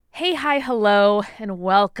Hey, hi, hello, and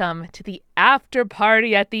welcome to the after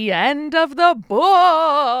party at the end of the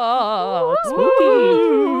book. Spooky.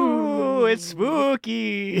 Ooh, it's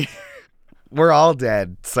spooky. We're all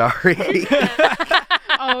dead. Sorry.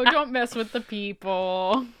 Oh, don't mess with the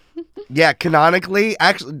people. Yeah, canonically,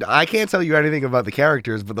 actually, I can't tell you anything about the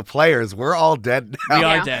characters, but the players, we're all dead now. We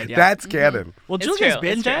Yeah. are dead. Yeah. That's canon. Well, It's Julia's true,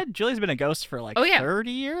 been it's true. dead. Julia's been a ghost for like Oh, yeah.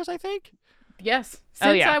 30 years, I think. Yes, Oh,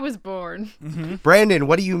 since yeah. I was born. Brandon,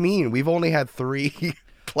 what do you mean? We've only had 3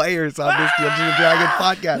 players on this Dungeons & Dragons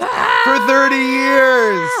podcast for 30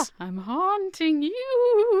 years. I'm haunting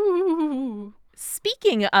you.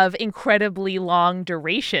 Speaking of incredibly long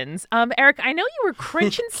durations, Eric, I know you were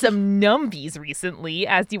crunching some numbies recently,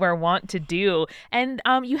 as you are wont to do, and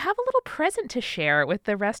you have a little present to share with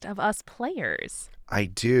the rest of us players. I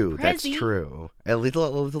do. That's Prezi. true. A little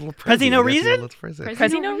Prezi no I guess, reason? a little present.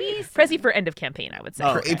 Prezi no reason. Prezi for end of campaign, I would say.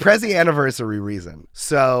 Oh, A okay. Prezi anniversary reason.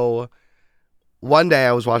 So one day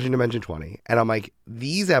I was watching Dimension 20, and I'm like,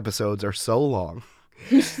 these episodes are so long.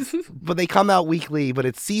 But they come out weekly, but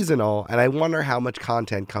it's seasonal, and I wonder how much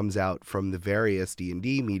content comes out from the various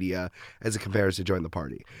D&D media as it compares to Join the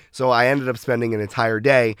Party. So I ended up spending an entire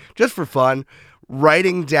day, just for fun,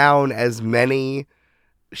 writing down as many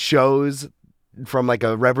shows from like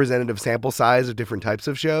a representative sample size of different types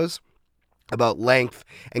of shows about length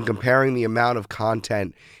and comparing the amount of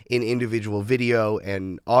content in individual video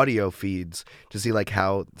and audio feeds to see like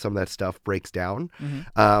how some of that stuff breaks down.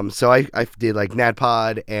 So I did like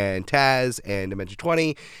NADPOD and Taz and Dimension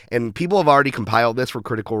 20, and people have already compiled this for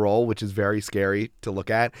Critical Role, which is very scary to look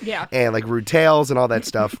at. Yeah. And like Rude Tales and all that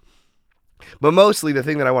stuff. But mostly the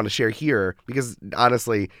thing that I want to share here, because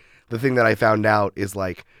honestly, the thing that I found out is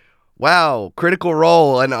like, wow, Critical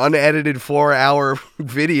Role, an unedited 4-hour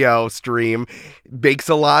video stream, bakes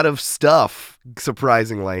a lot of stuff,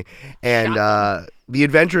 surprisingly. And the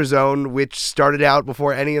Adventure Zone, which started out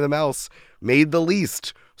before any of them else, made the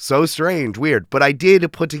least. So strange, weird. But I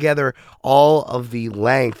did put together all of the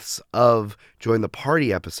lengths of Join the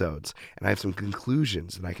Party episodes, and I have some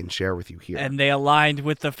conclusions that I can share with you here. And they aligned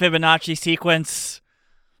with the Fibonacci sequence.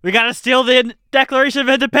 We gotta steal the Declaration of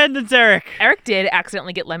Independence, Eric. Eric did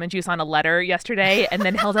accidentally get lemon juice on a letter yesterday and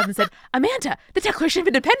then held up and said, Amanda, the Declaration of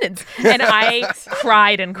Independence. And I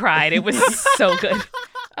cried and cried. It was so good.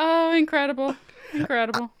 Oh, incredible.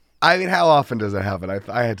 Incredible. I mean, how often does it happen?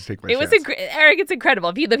 I had to take my It was chance. Eric, it's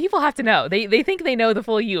incredible. The people have to know. They think they know the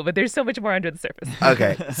full you, but there's so much more under the surface.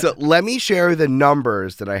 Okay, so let me share the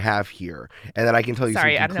numbers that I have here, and then I can tell you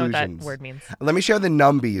Sorry, some I don't know what conclusions. that word means. Let me share the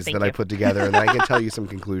numbies Thank that I you. put together, and then I can tell you some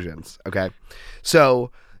conclusions. Okay,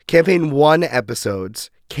 so Campaign 1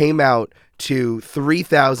 episodes came out to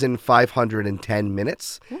 3,510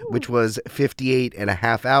 minutes, which was 58 and a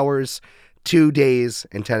half hours, 2 days,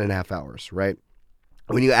 and 10 and a half hours, right?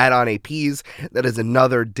 When you add on APs, that is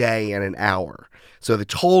another day and an hour. So the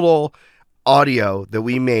total audio that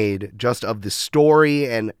we made just of the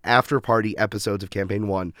story and after party episodes of Campaign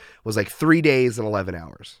 1 was like 3 days and 11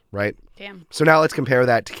 hours, right? Damn. So now let's compare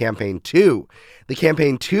that to Campaign 2. The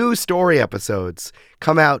Campaign 2 story episodes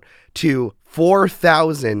come out to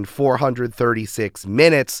 4,436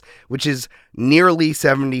 minutes, which is nearly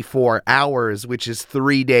 74 hours, which is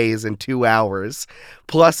 3 days and 2 hours,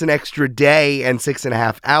 plus an extra day and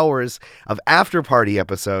 6.5 hours of after party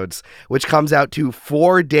episodes, which comes out to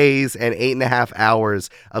 4 days and 8.5 hours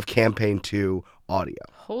of Campaign 2 audio.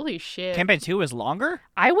 Holy shit. Campaign 2 is longer?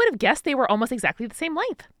 I would have guessed they were almost exactly the same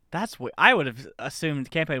length. I would have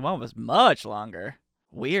assumed Campaign 1 was much longer.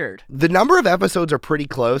 Weird. The number of episodes are pretty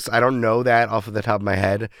close. I don't know that off of the top of my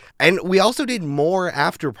head. And we also did more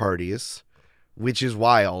after parties, which is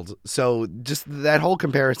wild. So just that whole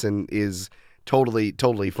comparison is totally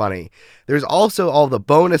funny. There's also all the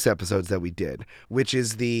bonus episodes that we did, which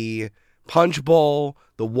is the Punch Bowl,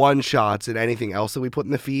 the one-shots, and anything else that we put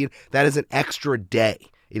in the feed. That is an extra day.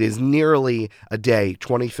 It is nearly a day,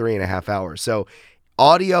 23 and a half hours. So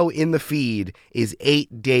audio in the feed is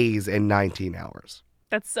 8 days and 19 hours.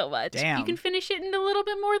 That's so much. Damn. You can finish it in a little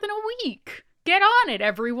bit more than a week. Get on it,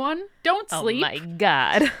 everyone. Don't Oh sleep. my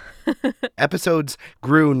God. Episodes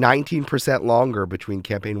grew 19% longer between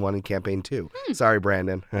Campaign 1 and Campaign 2. Sorry,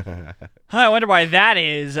 Brandon. I wonder why that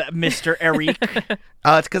is, Mr. Eric.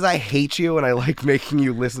 It's because I hate you and I like making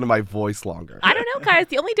you listen to my voice longer. I don't know, guys.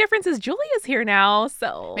 The only difference is Julia's here now,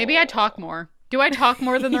 so... Maybe I talk more. Do I talk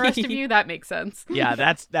more than the rest of you? That makes sense. Yeah,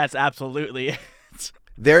 that's absolutely it.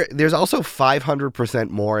 There's also 500%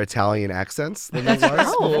 more Italian accents than there was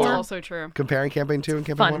That's before, also true. comparing Campaign 2 and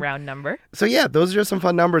Campaign Fun 1. round number. So yeah, those are just some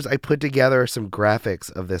fun numbers. I put together some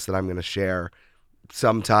graphics of this that I'm going to share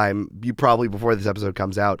sometime, you probably before this episode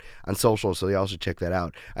comes out on social, so y'all should check that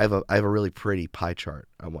out. I have a really pretty pie chart.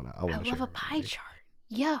 I love a pie chart.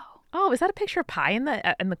 Yo. Oh, is that a picture of pie in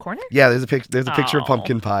the corner? Yeah, there's a picture of Oh.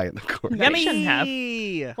 pumpkin pie in the corner. That you shouldn't have.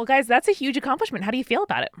 Yummy! Well, guys, that's a huge accomplishment. How do you feel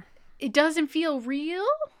about it? It doesn't feel real?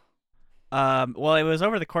 Well, it was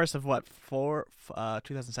over the course of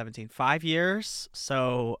 2017, 5 years.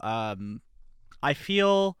 So, I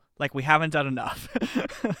feel like we haven't done enough.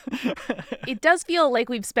 It does feel like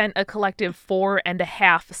we've spent a collective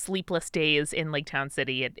 4.5 sleepless days in Lake Town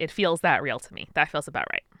City. It feels that real to me. That feels about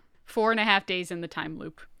right. 4.5 days in the time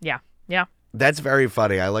loop. Yeah. That's very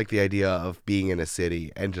funny. I like the idea of being in a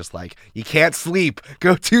city and just like, you can't sleep.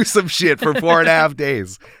 Go do some shit for 4.5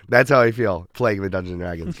 days. That's how I feel playing the Dungeons and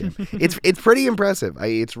Dragons game. It's pretty impressive.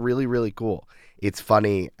 It's really, really cool. It's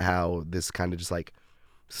funny how this kind of just like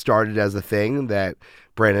started as a thing that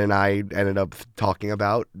Brandon and I ended up talking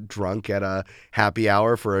about drunk at a happy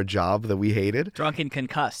hour for a job that we hated. Drunk and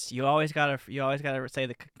concussed. You always gotta say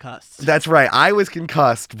the concussed. That's right. I was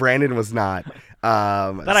concussed. Brandon was not.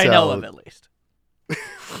 That I know of, at least.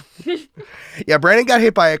 Yeah, Brandon got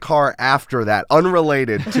hit by a car after that,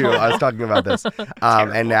 unrelated to us talking about this.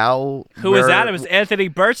 And now Who was that? It was Anthony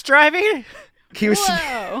Burt's driving? He was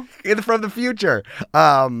Whoa. from the future.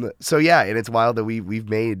 So yeah, and it's wild that we've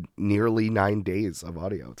made nearly 9 days of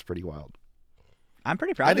audio. It's pretty wild. I'm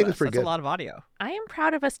pretty proud I of think us. it's pretty That's good. a lot of audio. I am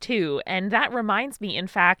proud of us too. And that reminds me, in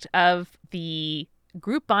fact, of the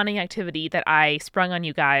group bonding activity that I sprung on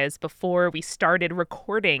you guys before we started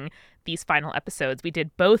recording these final episodes. We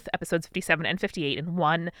did both episodes 57 and 58 in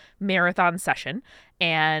one marathon session.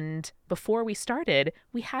 And before we started,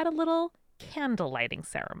 we had a little candle lighting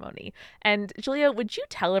ceremony. And Julia, would you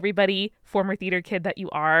tell everybody, former theater kid that you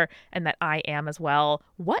are and that I am as well,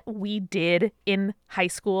 what we did in high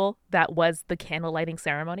school that was the candle lighting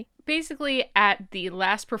ceremony? Basically, at the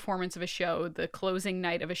last performance of a show, the closing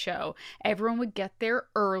night of a show, everyone would get there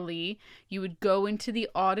early. You would go into the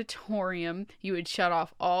auditorium. You would shut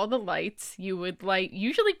off all the lights. You would light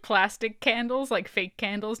usually plastic candles, like fake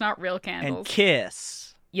candles, not real candles. And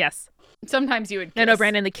kiss. Yes. Sometimes you would kiss. No,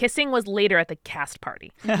 Brandon, the kissing was later at the cast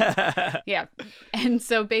party. Yeah. And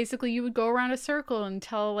so basically you would go around a circle and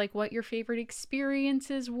tell like what your favorite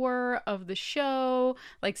experiences were of the show,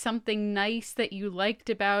 like something nice that you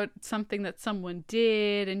liked about something that someone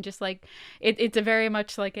did, and just like it's a very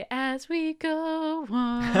much like a, as we go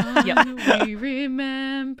on, we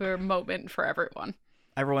remember moment for everyone.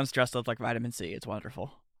 Everyone's dressed up like vitamin C. It's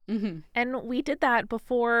wonderful. Mm-hmm. And we did that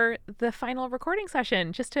before the final recording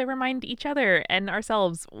session, just to remind each other and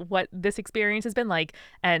ourselves what this experience has been like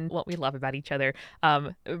and what we love about each other.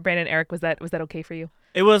 Brandon, Eric, was that okay for you?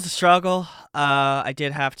 It was a struggle. I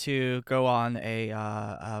did have to go on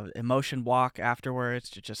a emotion walk afterwards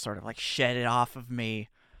to just sort of like shed it off of me,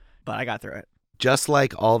 but I got through it. Just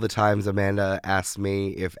like all the times Amanda asked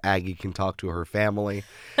me if Aggie can talk to her family,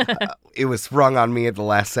 it was sprung on me at the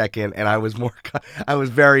last second, and I was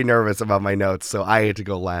very nervous about my notes, so I had to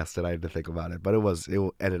go last and I had to think about it. But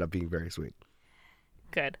it ended up being very sweet.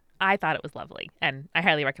 Good. I thought it was lovely, and I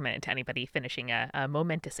highly recommend it to anybody finishing a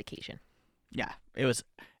momentous occasion. Yeah, it was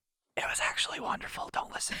actually wonderful.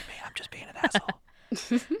 Don't listen to me. I'm just being an asshole.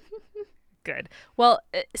 Good. Well,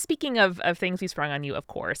 speaking of things we sprung on you, of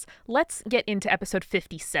course, let's get into episode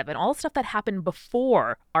 57, all the stuff that happened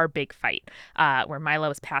before our big fight, where Milo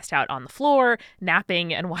was passed out on the floor,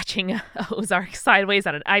 napping and watching Ozark sideways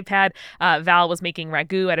on an iPad. Val was making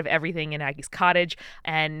ragu out of everything in Aggie's cottage.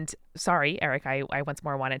 And sorry, Eric, I once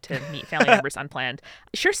more wanted to meet family members unplanned.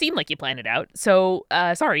 Sure seemed like you planned it out. So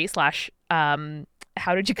sorry,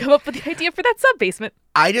 how did you come up with the idea for that sub-basement?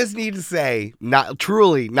 I just need to say, not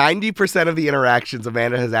truly, 90% of the interactions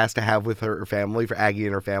Amanda has asked to have with her family, for Aggie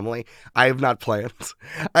and her family, I have not planned.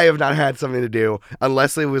 I have not had something to do,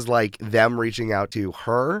 unless it was like them reaching out to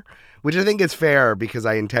her, which I think is fair because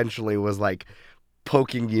I intentionally was like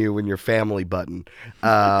poking you in your family button.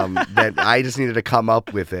 That I just needed to come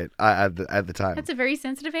up with it at the time. That's a very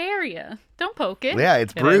sensitive area. Don't poke it. Yeah,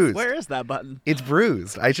 it's bruised. Where is that button? It's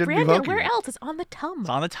bruised. I shouldn't be Brandon, poking where it. else? It's on the tum. It's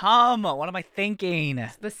on the tum. What am I thinking?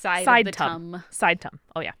 The side Side of the tum. tum. Side tum.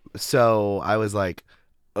 Oh, yeah. So I was like,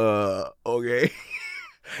 okay.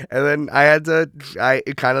 And then I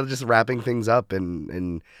kind of just wrapping things up,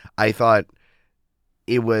 and I thought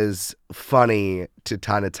it was funny to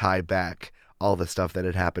kind of tie back all the stuff that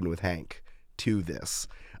had happened with Hank to this.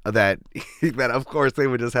 That of course they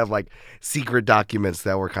would just have like secret documents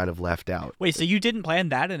that were kind of left out. Wait, so you didn't plan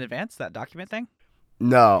that in advance, that document thing?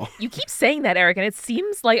 No. You keep saying that, Eric, and it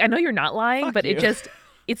seems like, I know you're not lying, Fuck but you.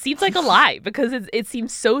 it it seems like a lie because it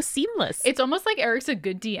seems so seamless. It's almost like Eric's a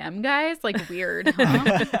good DM guy. It's like weird,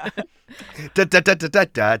 huh? Like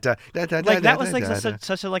that was like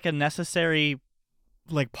such a like a necessary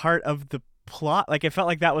like part of the plot. Like it felt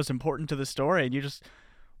like that was important to the story, and you just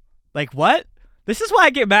like, what? This is why I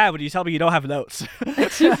get mad when you tell me you don't have notes.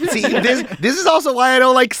 See, this is also why I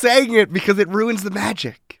don't like saying it, because it ruins the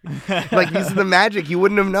magic. Like, this is the magic you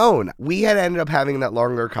wouldn't have known. We had ended up having that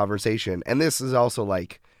longer conversation, and this is also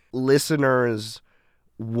like listeners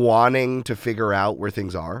wanting to figure out where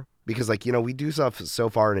things are. Because, like, you know, we do stuff so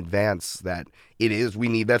far in advance that we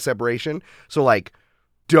need that separation. So, like,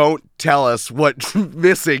 don't tell us what's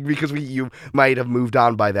missing, because you might have moved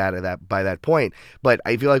on by that point. But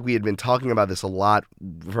I feel like we had been talking about this a lot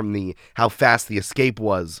from how fast the escape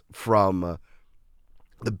was from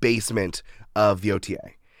the basement of the OTA.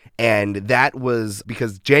 And that was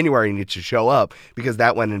because January needed to show up, because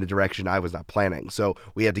that went in a direction I was not planning. So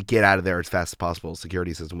we had to get out of there as fast as possible.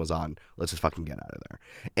 Security system was on. Let's just fucking get out of there.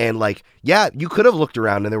 And like, yeah, you could have looked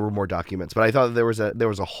around and there were more documents, but I thought there was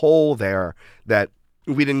a hole there that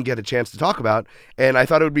we didn't get a chance to talk about. And I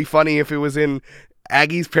thought it would be funny if it was in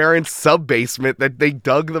Aggie's parents' sub-basement that they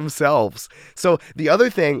dug themselves. So the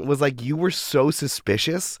other thing was, like, you were so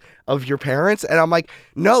suspicious of your parents, and I'm like,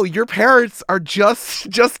 no, your parents are just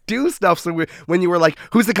do stuff. So when you were like,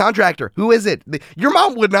 who's the contractor? Who is it? Your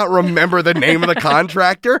mom would not remember the name of the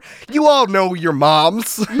contractor. You all know your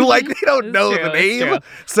moms. Like, they don't know the name.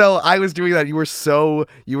 So I was doing that. You were so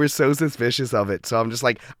suspicious of it. So I'm just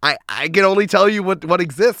like, I can only tell you what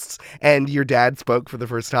exists. And your dad spoke for the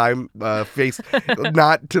first time, face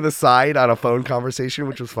not to the side on a phone conversation,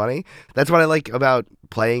 which was funny. That's what I like about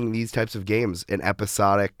playing these types of games, an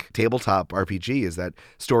episodic tabletop RPG, is that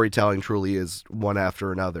storytelling truly is one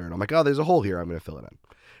after another. And I'm like, oh, there's a hole here, I'm going to fill it in.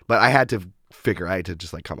 But I had to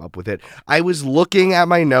just like come up with it. I was looking at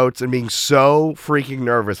my notes and being so freaking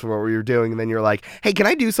nervous for what we were doing. And then you're like, hey, can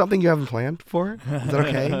I do something you haven't planned for? Is that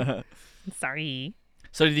okay? Sorry.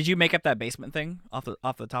 So did you make up that basement thing off the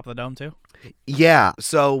top of the dome too? Yeah.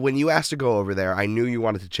 So when you asked to go over there, I knew you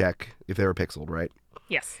wanted to check if they were pixeled, right?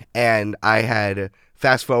 Yes. And I had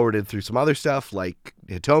fast forwarded through some other stuff like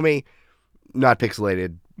Hitomi, not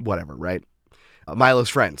pixelated, whatever, right? Milo's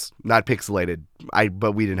friends, not pixelated,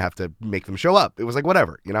 but we didn't have to make them show up. It was like,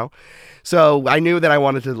 whatever, you know? So I knew that I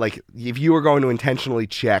wanted to, like, if you were going to intentionally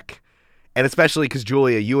check, and especially because,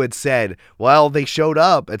 Julia, you had said, well, they showed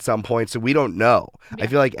up at some point, so we don't know. Yeah. I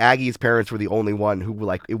feel like Aggie's parents were the only one who,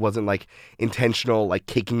 like, it wasn't, like, intentional, like,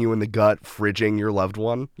 kicking you in the gut, fridging your loved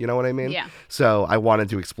one. You know what I mean? Yeah. So I wanted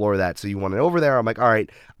to explore that. So you wanted over there. I'm like, all right,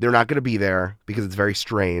 they're not going to be there because it's very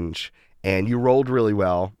strange. And you rolled really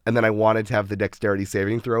well. And then I wanted to have the dexterity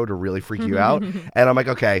saving throw to really freak you out. And I'm like,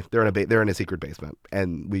 okay, they're in a secret basement.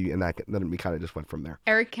 And then we kind of just went from there.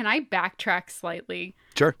 Eric, can I backtrack slightly?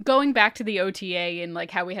 Sure. Going back to the OTA and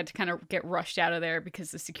like how we had to kind of get rushed out of there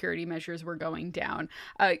because the security measures were going down.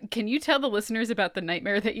 Can you tell the listeners about the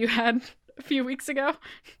nightmare that you had a few weeks ago?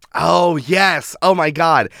 Oh, yes. Oh, my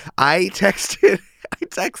God. I texted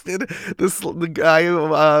the guy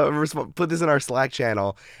who put this in our Slack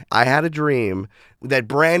channel. I had a dream that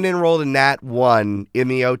Brandon rolled a nat 1 in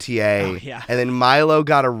the OTA, and then Milo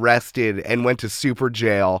got arrested and went to super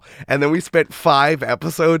jail, and then we spent 5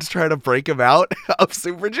 episodes trying to break him out of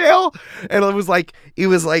super jail, and it was like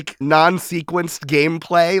non-sequenced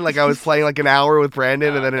gameplay. Like I was playing like an hour with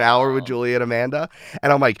Brandon and then an hour with Julia and Amanda,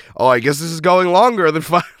 and I'm like, oh, I guess this is going longer than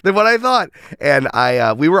what I thought, and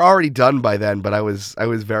we were already done by then, but I was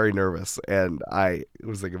very nervous, and I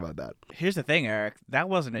was thinking about that. Here's the thing, Eric. That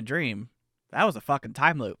wasn't a dream. That was a fucking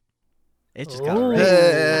time loop. It just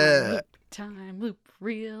got Time loop,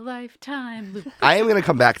 real life time loop. I am going to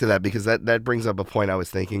come back to that because that brings up a point I was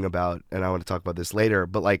thinking about, and I want to talk about this later.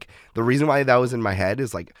 But like the reason why that was in my head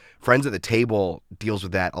is like Friends at the Table deals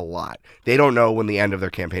with that a lot. They don't know when the end of their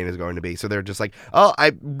campaign is going to be, so they're just like, oh,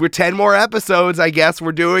 we're 10 more episodes, I guess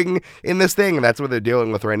we're doing in this thing, and that's what they're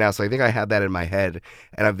dealing with right now. So I think I had that in my head,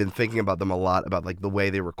 and I've been thinking about them a lot, about like the way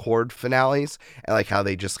they record finales and like how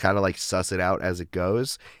they just kind of like suss it out as it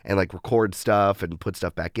goes and like record stuff and put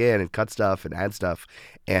stuff back in and cut stuff and add stuff.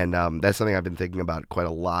 And that's something I've been thinking about quite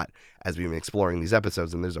a lot as we've been exploring these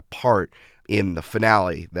episodes. And there's a part in the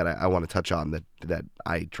finale that I want to touch on that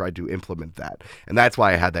I tried to implement that. And that's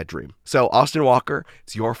why I had that dream. So Austin Walker,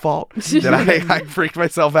 it's your fault that I freaked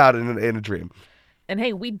myself out in a dream. And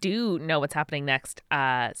hey, we do know what's happening next,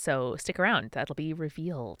 so stick around. That'll be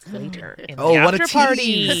revealed later in the what a after party.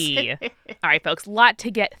 tease. All right, folks, lot to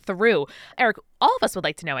get through. Eric, all of us would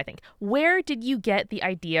like to know, I think, where did you get the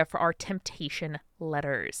idea for our temptation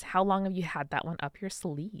letters? How long have you had that one up your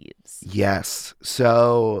sleeves? Yes.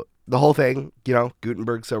 So the whole thing,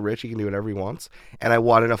 Gutenberg's so rich he can do whatever he wants. And I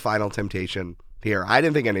wanted a final temptation here. I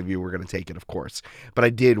didn't think any of you were going to take it, of course. But I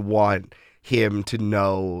did want him to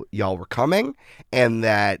know y'all were coming and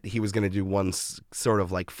that he was going to do one sort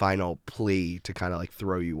of like final plea to kind of like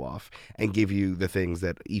throw you off and give you the things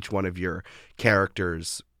that each one of your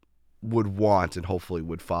characters would want and hopefully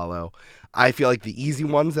would follow. I feel like the easy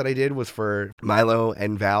ones that I did was for Milo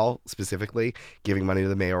and Val specifically, giving money to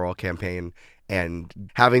the mayoral campaign and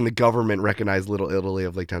having the government recognize Little Italy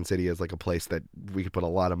of Lake Town City as like a place that we could put a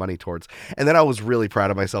lot of money towards. And then I was really proud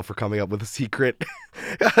of myself for coming up with a secret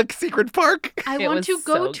park. I want to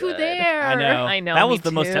go to there. I know. That was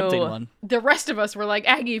the most tempting one. The rest of us were like,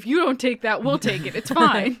 Aggie, if you don't take that, we'll take it. It's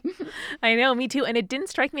fine. I know, me too. And it didn't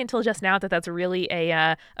strike me until just now that that's really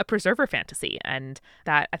a preserver fantasy. And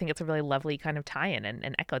that I think it's a really lovely kind of tie-in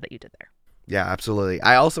and echo that you did there. Yeah, absolutely.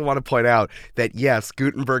 I also want to point out that, yes,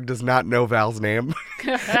 Gutenberg does not know Val's name,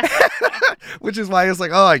 which is why I was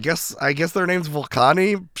like, I guess their name's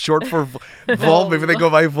Volcani, short for Vol. Maybe they go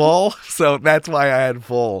by Vol. So that's why I had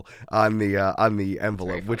Vol on the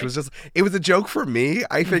envelope, which was it was a joke for me,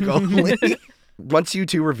 I think, only. Once you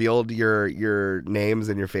two revealed your names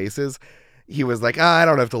and your faces, he was like, I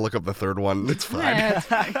don't have to look up the third one. It's fine. Yeah, it's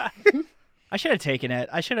fine. I should have taken it.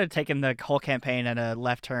 I should have taken the whole campaign at a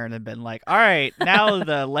left turn and been like, all right, now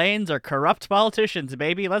the lanes are corrupt politicians,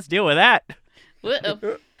 baby. Let's deal with that.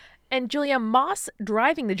 And Julia Moss,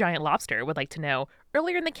 driving the giant lobster, would like to know,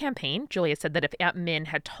 earlier in the campaign, Julia said that if Aunt Min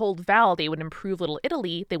had told Val they would improve Little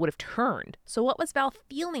Italy, they would have turned. So what was Val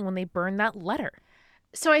feeling when they burned that letter?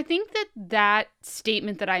 So I think that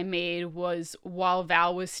statement that I made was while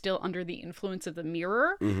Val was still under the influence of the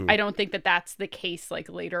mirror. Mm-hmm. I don't think that that's the case like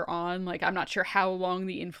later on. Like I'm not sure how long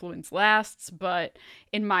the influence lasts, but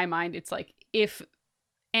in my mind it's like if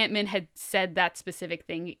Aunt Min had said that specific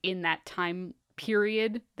thing in that time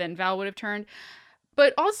period, then Val would have turned.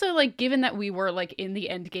 But also, like, given that we were, like, in the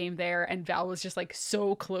end game there and Val was just, like,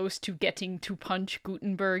 so close to getting to punch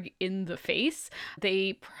Gutenberg in the face,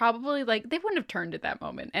 they probably, like, they wouldn't have turned at that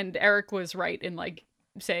moment. And Eric was right in, like,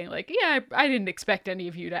 saying, like, yeah, I didn't expect any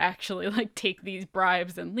of you to actually, like, take these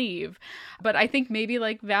bribes and leave. But I think maybe,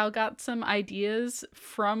 like, Val got some ideas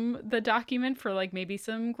from the document for, like, maybe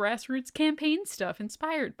some grassroots campaign stuff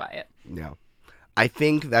inspired by it. Yeah. I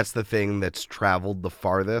think that's the thing that's traveled the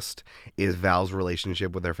farthest is Val's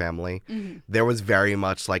relationship with their family. Mm-hmm. There was very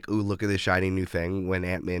much like, ooh, look at this shiny new thing when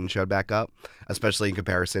Aunt Min showed back up, especially in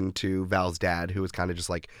comparison to Val's dad, who was kind of just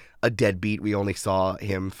like a deadbeat. We only saw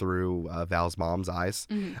him through Val's mom's eyes.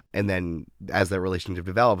 Mm-hmm. And then as that relationship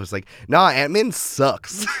developed, it's like, nah, Aunt Min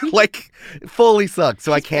sucks. Like, fully sucks.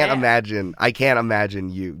 So I can't imagine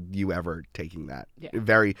you ever taking that. Yeah.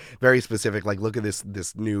 Very, very specific. Like, look at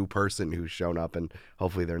this new person who's shown up and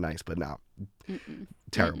hopefully they're nice, but no.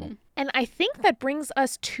 Terrible. Mm-mm. And I think that brings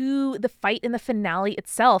us to the fight in the finale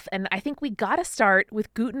itself. And I think we got to start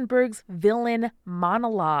with Gutenberg's villain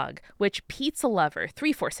monologue, which Pizza Lover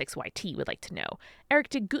 346YT would like to know. Eric,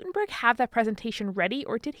 did Gutenberg have that presentation ready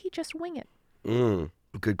or did he just wing it?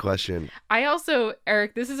 Good question. I also,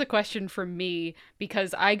 Eric, this is a question for me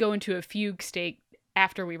because I go into a fugue state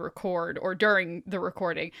after we record or during the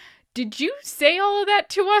recording. Did you say all of that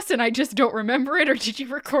to us and I just don't remember it, or did you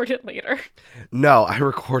record it later? No, I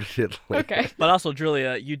recorded it later. Okay. But also,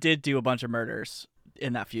 Julia, you did do a bunch of murders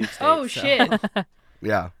in that feud state. Oh, shit.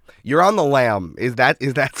 Yeah. You're on the lam. Is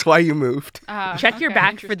that's why you moved? Check your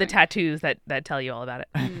back for the tattoos that tell you all about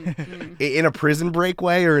it. In a Prison Break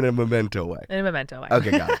way or in a Memento way? In a Memento way.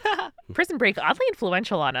 Okay, got it. Prison Break, oddly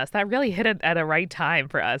influential on us. That really hit it at a right time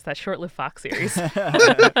for us, that short-lived Fox series.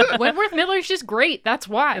 Wentworth Miller's just great. That's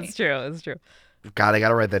why. It's true. God, I got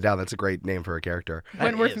to write that down. That's a great name for a character.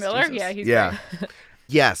 Wentworth Miller? Jesus. Yeah, he's great.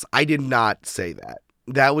 Yes, I did not say that.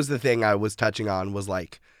 That was the thing I was touching on was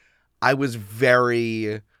like, I was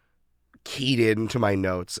very keyed into my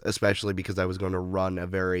notes, especially because I was going to run a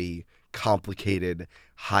very complicated,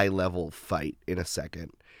 high-level fight in a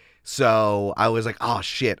second. So I was like, oh,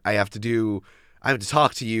 shit, I have to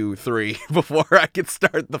talk to you three before I could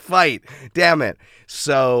start the fight. Damn it.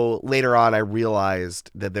 So later on, I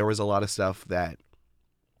realized that there was a lot of stuff that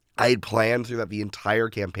I had planned throughout the entire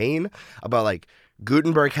campaign about, like,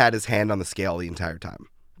 Gutenberg had his hand on the scale the entire time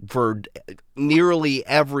for nearly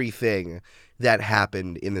everything that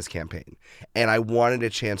happened in this campaign. And I wanted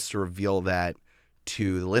a chance to reveal that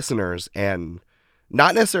to the listeners and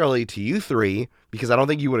Not necessarily to you three, because I don't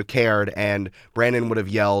think you would have cared, and Brandon would have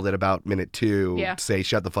yelled at about minute 2 to say,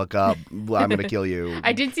 shut the fuck up, I'm going to kill you.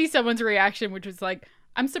 I did see someone's reaction, which was like,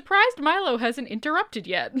 I'm surprised Milo hasn't interrupted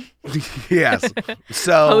yet. Yes.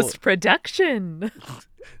 So post-production.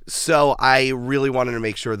 So I really wanted to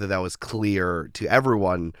make sure that was clear to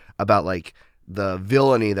everyone about like the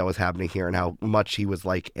villainy that was happening here and how much he was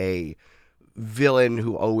like a villain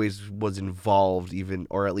who always was involved, even,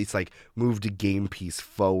 or at least like moved a game piece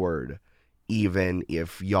forward, even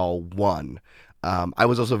if y'all won. I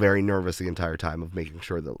was also very nervous the entire time of making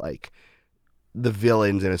sure that like the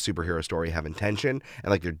villains in a superhero story have intention and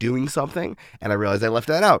like they're doing something, and I realized I left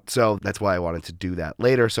that out, so that's why I wanted to do that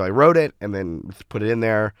later. So I wrote it and then put it in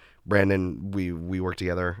there. Brandon, we worked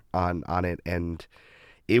together on it, and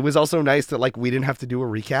it was also nice that like we didn't have to do a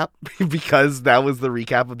recap because that was the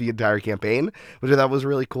recap of the entire campaign, which I thought was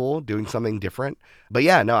really cool, doing something different. But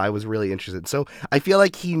yeah, no, I was really interested. So I feel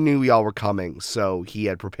like he knew y'all were coming, so he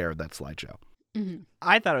had prepared that slideshow. Mm-hmm.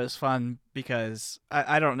 I thought it was fun because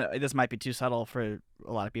I don't know, this might be too subtle for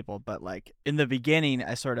a lot of people, but like in the beginning,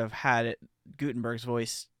 I sort of had Gutenberg's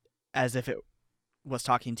voice as if it was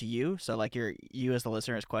talking to you. So like you as the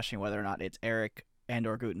listener is questioning whether or not it's Eric and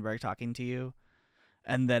or Gutenberg talking to you.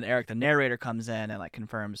 And then Eric, the narrator, comes in and like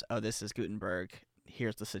confirms, oh, this is Gutenberg.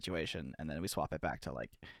 Here's the situation. And then we swap it back to like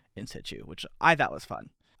in situ, which I thought was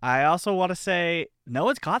fun. I also want to say no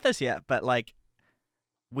one's caught this yet, but like,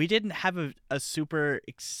 we didn't have a super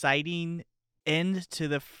exciting end to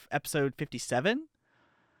the episode 57.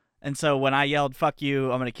 And so when I yelled, fuck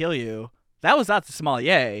you, I'm going to kill you, that was not the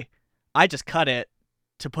sommelier. I just cut it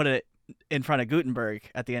to put it in front of Gutenberg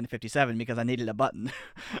at the end of 57 because I needed a button.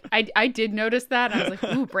 I did notice that. I was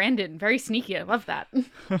like, ooh, Brandon, very sneaky. I love that.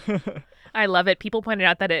 I love it. People pointed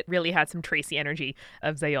out that it really had some Tracy energy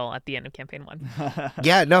of Zayol at the end of campaign 1.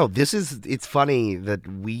 Yeah, no, it's funny that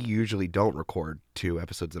we usually don't record 2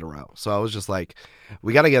 episodes in a row. So I was just like,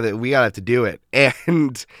 we gotta have to do it.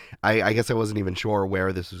 And I guess I wasn't even sure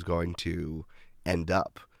where this was going to end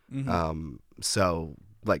up. Mm-hmm. So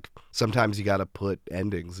like sometimes you gotta put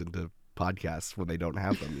endings into podcasts when they don't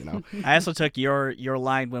have them, you know. I also took your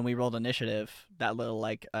line when we rolled initiative, that little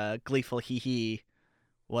like gleeful hee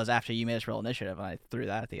was after you made us roll initiative, and I threw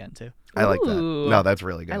that at the end too. I like that. No, that's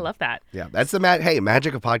really good. I love that. Yeah, that's the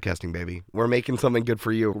magic of podcasting, baby. We're making something good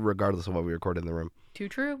for you regardless of what we record in the room. Too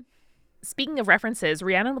true. Speaking of references,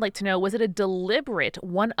 Rhiannon would like to know, was it a deliberate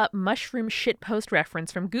one-up mushroom shitpost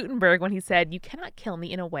reference from Gutenberg when he said, "You cannot kill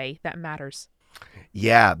me in a way that matters"?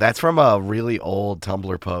 Yeah, that's from a really old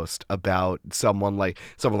Tumblr post about someone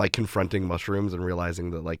confronting mushrooms and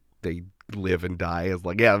realizing that like they live and die as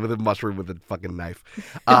like, yeah, with a mushroom with a fucking knife.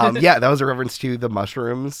 Yeah, that was a reference to the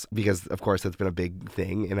mushrooms because of course that's been a big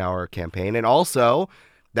thing in our campaign, and also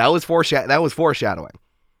that was foreshadowing.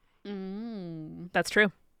 That's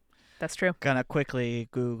true. That's true. Gonna quickly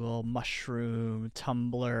Google mushroom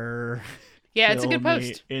Tumblr. Yeah, it's a good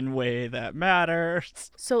post. In way that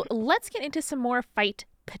matters. So let's get into some more fight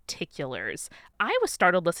particulars. I was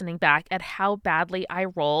startled listening back at how badly I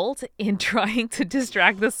rolled in trying to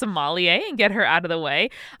distract the sommelier and get her out of the way.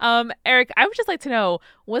 Eric, I would just like to know,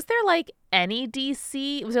 was there like any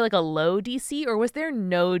DC? Was there like a low DC, or was there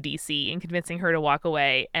no DC in convincing her to walk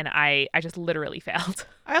away? And I just literally failed.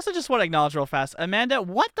 I also just want to acknowledge real fast, Amanda,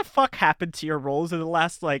 what the fuck happened to your rolls in the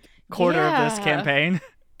last like quarter of this campaign?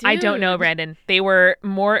 Dude. I don't know, Brandon. They were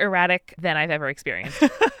more erratic than I've ever experienced.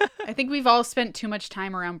 I think we've all spent too much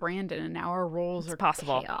time around Brandon, and now our roles are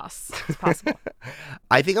possible. Chaos. It's possible.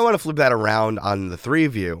 I think I want to flip that around on the 3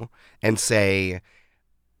 of you and say,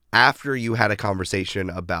 after you had a conversation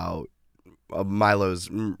about Milo's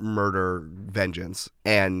murder vengeance,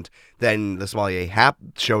 and then the sommelier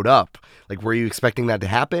showed up, like, were you expecting that to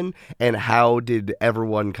happen? And how did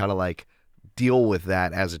everyone kind of like deal with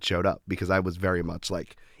that as it showed up? Because I was very much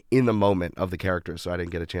like in the moment of the character, so I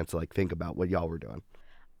didn't get a chance to like think about what y'all were doing.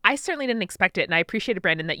 I certainly didn't expect it, and I appreciated,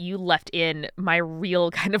 Brandon, that you left in my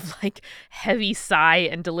real kind of like heavy sigh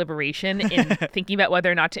and deliberation in thinking about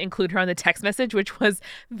whether or not to include her on the text message, which was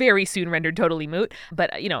very soon rendered totally moot.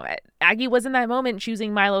 But, you know, Aggie was in that moment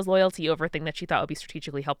choosing Milo's loyalty over a thing that she thought would be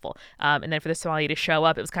strategically helpful. And then for the sommelier to show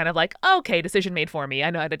up, it was kind of like, okay, decision made for me. I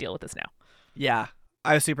know how to deal with this now. Yeah,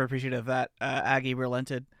 I was super appreciative that Aggie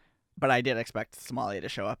relented. But I did expect the sommelier to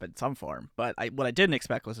show up in some form. But what I didn't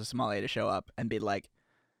expect was the sommelier to show up and be like,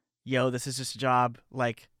 yo, this is just a job.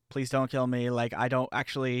 Like, please don't kill me. Like, I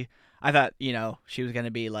thought, you know, she was going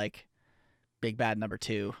to be like big bad number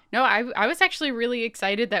 2. No, I was actually really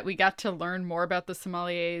excited that we got to learn more about the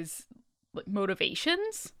sommelier's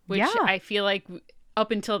motivations, which I feel like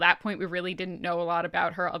up until that point, we really didn't know a lot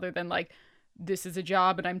about her other than like this is a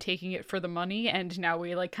job and I'm taking it for the money. And now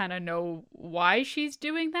we like kind of know why she's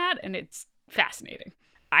doing that. And it's fascinating.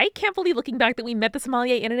 I can't believe, looking back, that we met the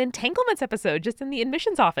sommelier in an entanglements episode just in the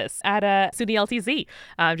admissions office at SUNY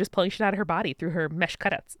LTZ, just pulling shit out of her body through her mesh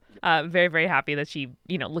cutouts. Very, very happy that she,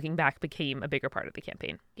 looking back, became a bigger part of the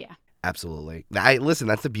campaign. Yeah. Absolutely. Listen,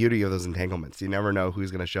 that's the beauty of those entanglements. You never know who's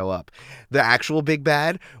going to show up. The actual big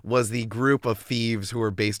bad was the group of thieves who were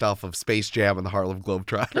based off of Space Jam and the Harlem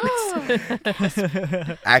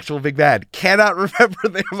Globetrotters. Actual big bad. Cannot remember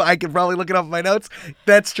them. I can probably look it up in my notes.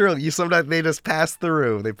 That's true. Sometimes they just pass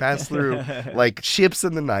through. They pass through like ships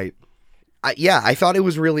in the night. I thought it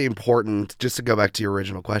was really important, just to go back to your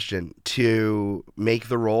original question, to make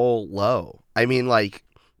the roll low. I mean, like,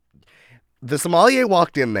 the sommelier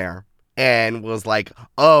walked in there and was like,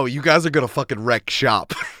 oh, you guys are going to fucking wreck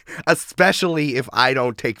shop, especially if I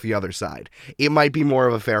don't take the other side. It might be more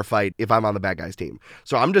of a fair fight if I'm on the bad guys team.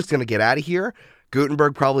 So I'm just going to get out of here.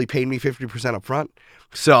 Gutenberg probably paid me 50% up front.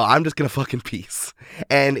 So I'm just going to fucking peace.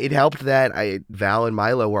 And it helped that Val and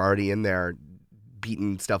Milo were already in there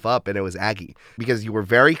beating stuff up, and it was Aggie, because you were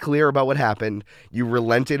very clear about what happened. You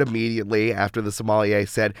relented immediately after the sommelier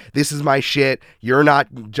said, this is my shit. You're not,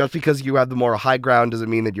 just because you have the moral high ground doesn't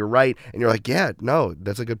mean that you're right. And you're like, yeah, no,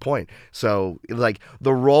 that's a good point. So like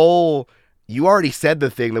the role, you already said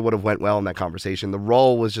the thing that would have went well in that conversation. The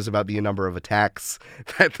role was just about the number of attacks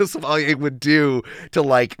that the sommelier would do to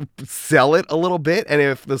like sell it a little bit. And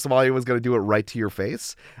if the sommelier was going to do it right to your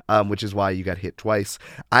face, which is why you got hit twice.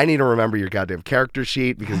 I need to remember your goddamn character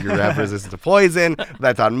sheet because you have resistance to poison.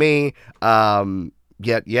 That's on me.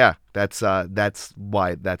 Yeah, that's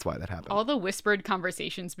why that happened. All the whispered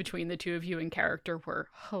conversations between the two of you in character were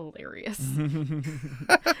hilarious.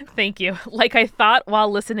 Thank you. Like I thought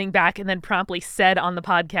while listening back, and then promptly said on the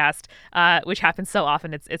podcast, which happens so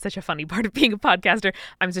often. It's such a funny part of being a podcaster.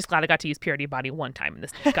 I'm just glad I got to use Purity Body one time in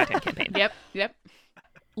this goddamn campaign. Yep.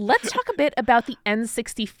 Let's talk a bit about the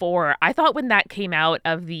N64. I thought when that came out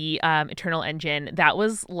of the Eternal Engine, that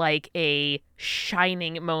was like a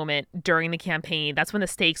shining moment during the campaign. That's when the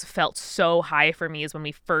stakes felt so high for me, is when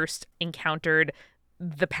we first encountered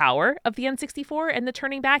the power of the N64 and the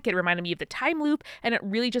turning back. It reminded me of the time loop, and it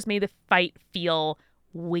really just made the fight feel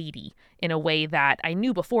weighty in a way that I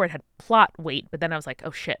knew before it had plot weight, but then I was like,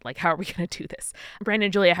 oh shit, like how are we going to do this? Brandon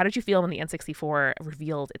and Julia, how did you feel when the N64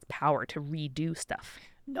 revealed its power to redo stuff?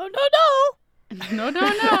 No. No.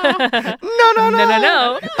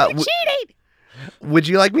 Cheating! Would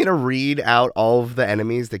you like me to read out all of the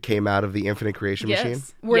enemies that came out of the Infinite Creation Machine?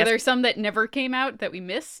 Were there some that never came out that we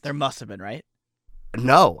missed? There must have been, right?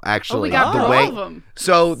 No, actually. We got all of them.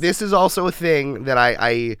 So this is also a thing that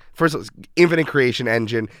I first, Infinite Creation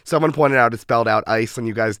Engine, someone pointed out it spelled out ice and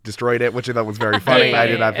you guys destroyed it, which I thought was very funny. I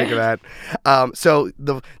did not think of that. So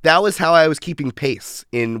that was how I was keeping pace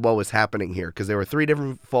in what was happening here, because there were three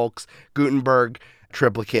different folks, Gutenberg,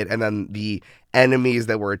 Triplicate, and then the enemies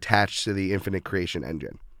that were attached to the Infinite Creation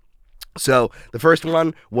Engine. So the first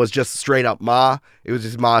one was just straight up Ma. It was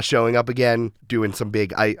just Ma showing up again, doing some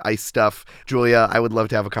big ice stuff. Julia, I would love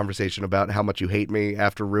to have a conversation about how much you hate me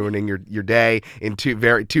after ruining your day in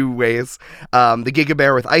two ways. The Giga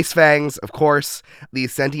Bear with ice fangs, of course. The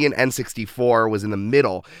sentient N64 was in the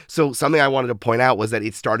middle. So something I wanted to point out was that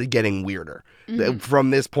it started getting weirder. Mm-hmm. From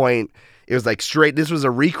this point, it was like this was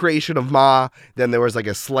a recreation of Ma. Then there was like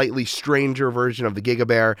a slightly stranger version of the Giga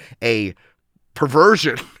Bear, a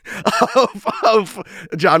perversion of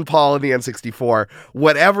John Paul and the N64,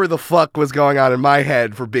 whatever the fuck was going on in my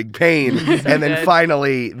head for big pain. And then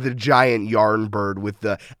finally the giant yarn bird with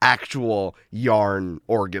the actual yarn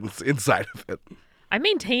organs inside of it. I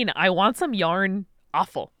maintain I want some yarn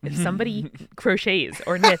awful. If somebody crochets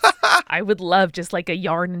or knits, I would love just like a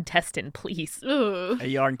yarn intestine, please. Ooh. A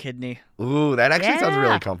yarn kidney. Ooh, that actually sounds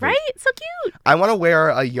really comfy. Right? So cute. I want to wear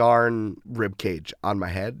a yarn rib cage on my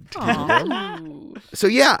head. So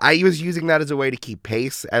yeah, I was using that as a way to keep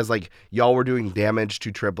pace as like y'all were doing damage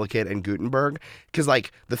to Triplicate and Gutenberg. Because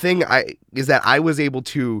like the thing is that I was able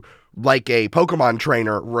to, like a Pokemon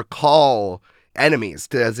trainer, recall enemies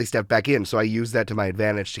as they step back in. So I used that to my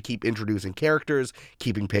advantage to keep introducing characters,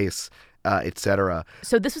 keeping pace, etc.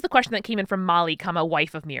 So this was the question that came in from Molly,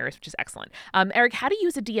 wife of mirrors, which is excellent. Eric, how do you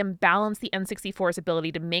as a DM balance the N64's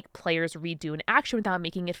ability to make players redo an action without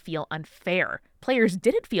making it feel unfair? Players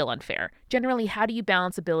didn't feel unfair. Generally, how do you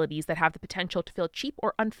balance abilities that have the potential to feel cheap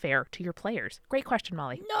or unfair to your players? Great question,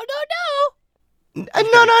 Molly. No.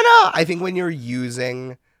 I think when you're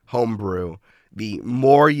using homebrew, the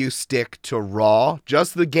more you stick to raw,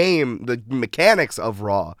 just the game, the mechanics of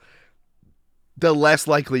raw, the less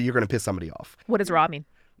likely you're going to piss somebody off. What does raw mean?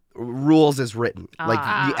 rules as written, like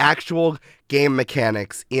the actual game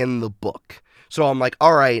mechanics in the book. So I'm like,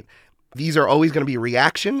 all right, these are always going to be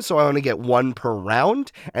reactions, so I only get one per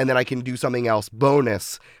round, and then I can do something else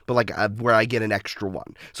bonus, but like where I get an extra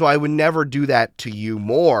one. So I would never do that to you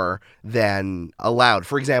more than allowed.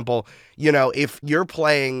 For example, if you're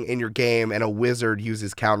playing in your game and a wizard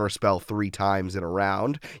uses counterspell 3 times in a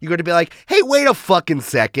round, you're going to be like, hey, wait a fucking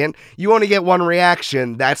second. You only get one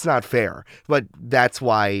reaction. That's not fair. But that's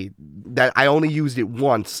why that I only used it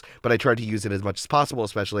once, but I tried to use it as much as possible,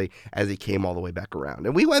 especially as it came all the way back around.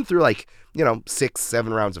 And we went through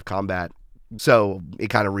 6-7 rounds of combat. So it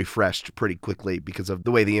kind of refreshed pretty quickly because of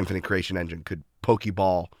the way the Infinite Creation Engine could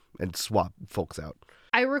pokeball and swap folks out.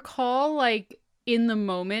 I recall in the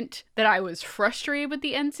moment that I was frustrated with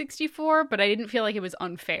the N64, but I didn't feel like it was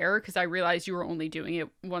unfair because I realized you were only doing it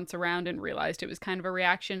once around and realized it was kind of a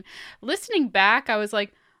reaction. Listening back, I was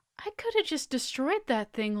like, I could have just destroyed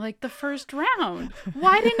that thing the first round.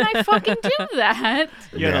 Why didn't I fucking do that?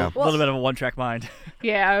 You had a little bit of a one-track mind.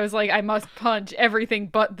 Yeah, I was like, I must punch everything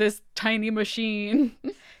but this tiny machine.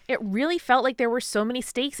 It really felt like there were so many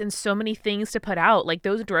stakes and so many things to put out. Like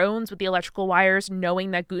those drones with the electrical wires,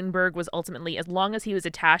 knowing that Gutenberg was ultimately, as long as he was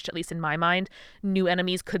attached, at least in my mind, new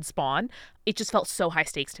enemies could spawn. It just felt so high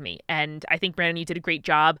stakes to me. And I think, Brandon, you did a great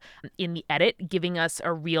job in the edit, giving us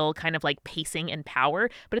a real kind of pacing and power.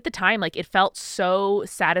 But at the time, it felt so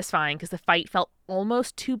satisfying because the fight felt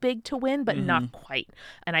almost too big to win, but not quite.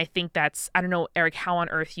 And I think that's, I don't know, Eric, how on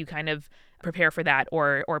earth you kind of prepare for that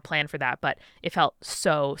or plan for that, but it felt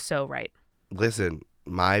so right. Listen,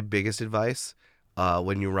 my biggest advice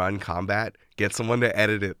when you run combat, get someone to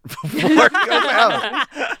edit it before it goes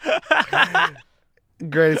out.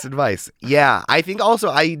 Greatest advice. Yeah, I think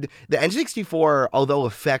also the N64, although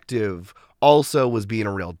effective, also was being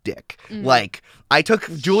a real dick. I took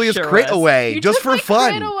Julia's crit away just for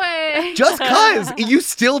fun. Crit away. Just cause you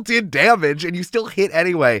still did damage and you still hit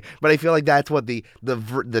anyway. But I feel like that's what the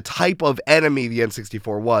type of enemy the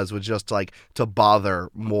N64 was just to bother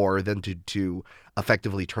more than to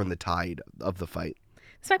effectively turn the tide of the fight.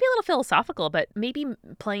 This might be a little philosophical, but maybe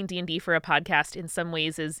playing D&D for a podcast in some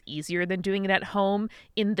ways is easier than doing it at home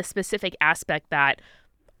in the specific aspect that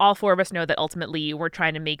all 4 of us know that ultimately we're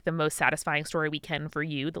trying to make the most satisfying story we can for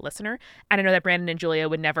you, the listener. And I know that Brandon and Julia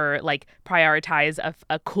would never prioritize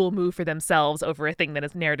a cool move for themselves over a thing that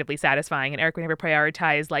is narratively satisfying. And Eric would never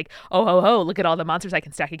prioritize oh ho ho, look at all the monsters I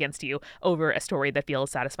can stack against you over a story that feels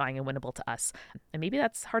satisfying and winnable to us. And maybe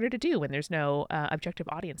that's harder to do when there's no objective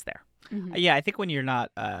audience there. Mm-hmm. Yeah, I think when you're not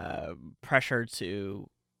pressured to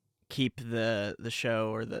keep the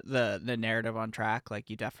show or the narrative on track,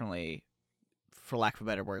 you definitely, for lack of a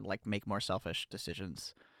better word, make more selfish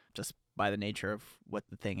decisions just by the nature of what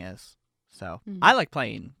the thing is. So I like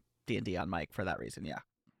playing D&D on mic for that reason, yeah.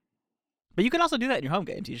 But you can also do that in your home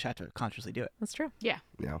games. You just have to consciously do it. That's true. Yeah.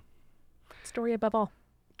 Yeah. Story above all.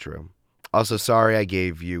 True. Also, sorry I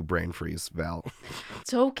gave you brain freeze, Val.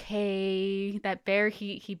 It's okay. That bear,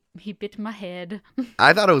 he bit my head.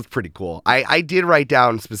 I thought it was pretty cool. I did write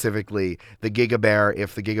down specifically the Giga Bear.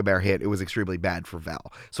 If the Giga Bear hit, it was extremely bad for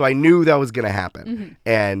Val. So I knew that was going to happen.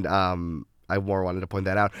 And I more wanted to point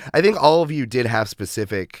that out. I think all of you did have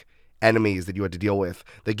specific enemies that you had to deal with.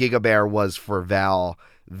 The Giga Bear was for Val.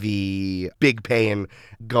 The big pain,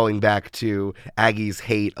 going back to Aggie's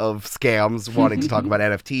hate of scams, wanting to talk about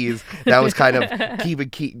NFTs. That was kind of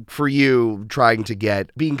key for you, trying to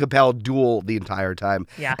being compelled duel the entire time.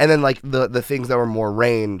 Yeah. And then the things that were more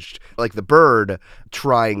ranged, like the bird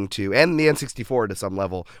trying to, and the N64 to some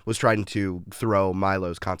level, was trying to throw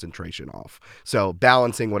Milo's concentration off. So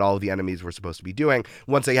balancing what all of the enemies were supposed to be doing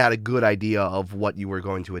once they had a good idea of what you were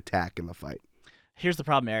going to attack in the fight. Here's the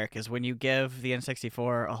problem, Eric, is when you give the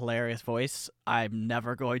N64 a hilarious voice, I'm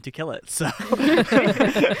never going to kill it. So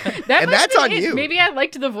that's on you. Maybe I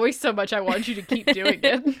liked the voice so much I want you to keep doing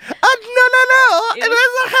it. No. It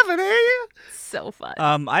was happening. So fun.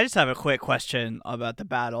 I just have a quick question about the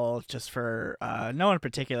battle, just for no one in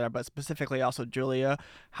particular, but specifically also Julia.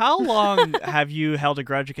 How long have you held a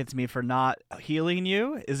grudge against me for not healing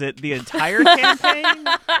you? Is it the entire campaign?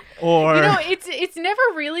 Or it's never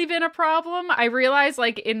really been a problem. I realize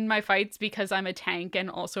in my fights, because I'm a tank and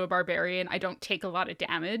also a barbarian, I don't take a lot of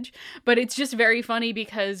damage. But it's just very funny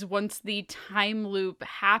because once the time loop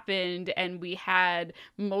happened and we had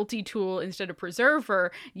multi-tool instead of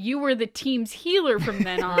preserver, you were the team's healer from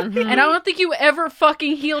then on. And I don't think you ever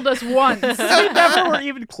fucking healed us once. We never were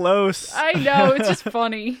even close. I know, it's just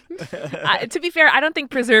funny. To be fair, I don't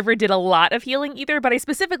think Preserver did a lot of healing either, but I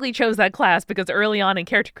specifically chose that class because early on in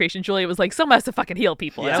character creation, Julia was like, someone has to fucking heal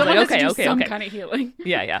people. Yeah. And I was Someone like, has to do some okay. kind of healing.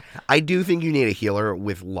 Yeah. I do think you need a healer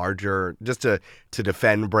with larger, just to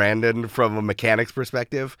defend Brandon from a mechanics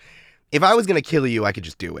perspective. If I was going to kill you, I could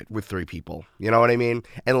just do it with 3 people. You know what I mean?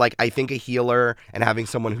 And like, I think a healer and having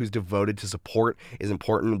someone who's devoted to support is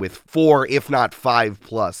important with 4, if not 5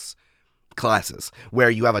 plus classes where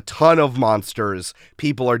you have a ton of monsters,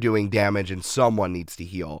 people are doing damage, and someone needs to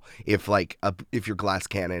heal. If if your glass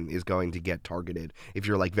cannon is going to get targeted, if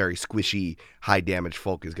you're like very squishy, high damage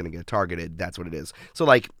folk is going to get targeted, that's what it is. So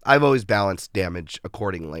like, I've always balanced damage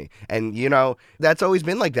accordingly, and you know, that's always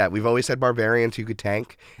been like that. We've always had barbarians who could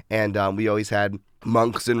tank, and we always had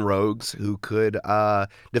monks and rogues who could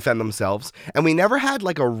defend themselves, and we never had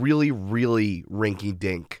like a really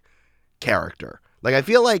rinky-dink character. Like, I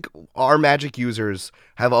feel like our magic users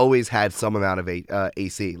have always had some amount of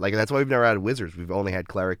AC. Like, that's why we've never had wizards. We've only had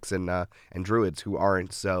clerics and druids who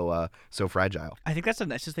aren't so fragile. I think that's the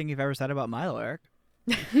nicest thing you've ever said about Milo, Eric.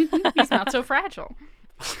 He's not so fragile.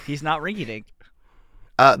 He's not rinky-dink.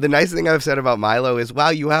 The nice thing I've said about Milo is, wow,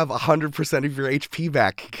 you have 100% of your HP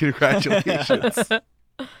back. Congratulations.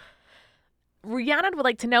 Rhiannon would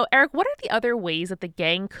like to know, Eric, what are the other ways that the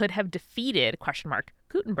gang could have defeated,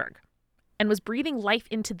 Gutenberg? And was breathing life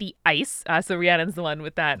into the ice. So Rhiannon's the one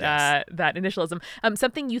with that Yes. that initialism.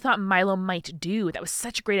 Something you thought Milo might do. That was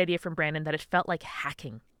such a great idea from Brandon that it felt like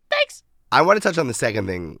hacking. Thanks. I want to touch on the second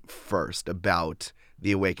thing first about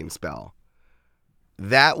the Awaken spell.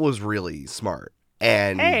 That was really smart.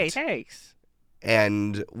 And Hey, thanks.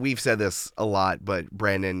 And we've said this a lot, but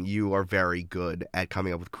Brandon, you are very good at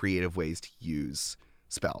coming up with creative ways to use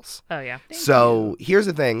spells. Oh, yeah. So here's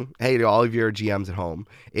the thing. Hey, to all of your GMs at home,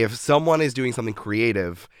 if someone is doing something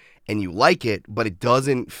creative and you like it, but it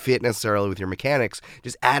doesn't fit necessarily with your mechanics,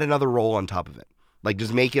 just add another roll on top of it. Like,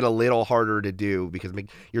 just make it a little harder to do because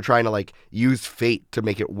you're trying to like use fate to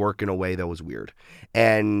make it work in a way that was weird.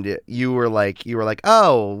 And you were like,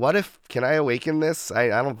 oh, what if, can I awaken this? I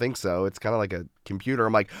don't think so. It's kind of like a computer.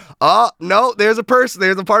 I'm like, oh, no, there's a person.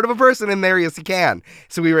 There's a part of a person in there. Yes, you can.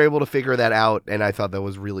 So we were able to figure that out. And I thought that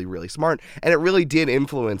was really, really smart. And it really did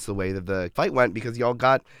influence the way that the fight went because y'all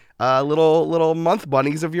got little month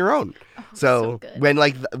bunnies of your own. So good.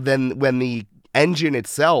 when the engine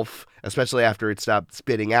itself, especially after it stopped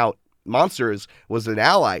spitting out monsters, was an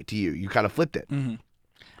ally to you. You kind of flipped it. Mm-hmm.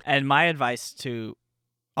 And my advice to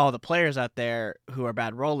all the players out there who are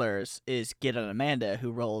bad rollers is get an Amanda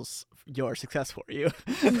who rolls your success for you.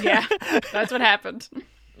 Yeah, that's what happened.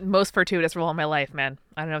 Most fortuitous role in my life, man.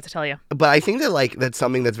 I don't know what to tell you. But I think that like that's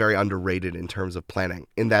something that's very underrated in terms of planning.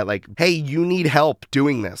 In that like, hey, you need help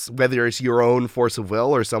doing this, whether it's your own force of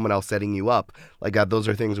will or someone else setting you up. Like those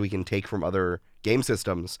are things we can take from other game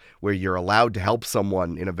systems where you're allowed to help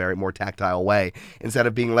someone in a very more tactile way instead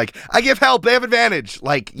of being like, I give help, they have advantage.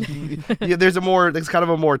 Like there's kind of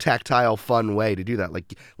a more tactile, fun way to do that.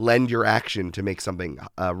 Like lend your action to make something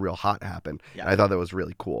real hot happen. Yeah. And I thought that was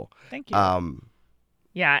really cool. Thank you.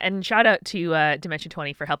 Yeah, and shout out to Dimension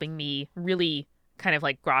 20 for helping me really kind of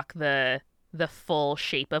like grok the full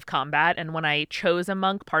shape of combat. And when I chose a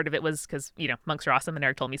monk, part of it was because, you know, monks are awesome and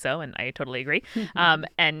Eric told me so, and I totally agree.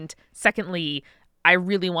 And secondly, I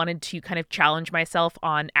really wanted to kind of challenge myself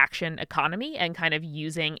on action economy and kind of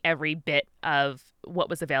using every bit of what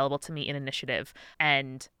was available to me in initiative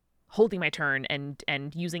and holding my turn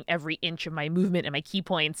and using every inch of my movement and my key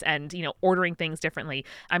points and, you know, ordering things differently.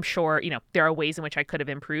 I'm sure, you know, there are ways in which I could have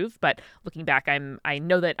improved, but looking back, I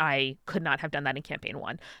know that I could not have done that in campaign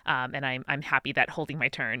 1. And I'm happy that holding my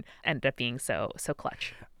turn ended up being so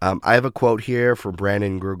clutch. I have a quote here from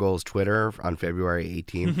Brandon Grugel's Twitter on February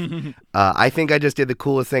 18th. I think I just did the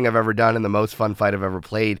coolest thing I've ever done and the most fun fight I've ever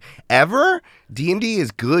played. Ever? D&D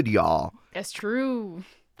is good, y'all. That's true.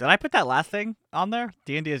 Did I put that last thing on there?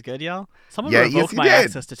 D&D is good, y'all? Someone Yeah, revoke yes, you my did.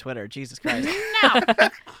 access to Twitter. Jesus Christ.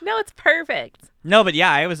 No, it's perfect. No, but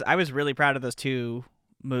yeah, I was really proud of those 2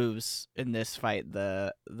 moves in this fight,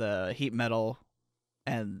 the heat metal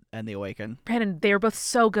and the awaken. Brandon, they were both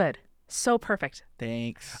so good. So perfect.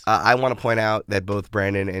 Thanks. I want to point out that both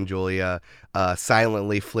Brandon and Julia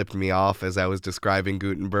silently flipped me off as I was describing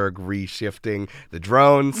Gutenberg reshifting the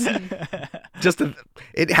drones.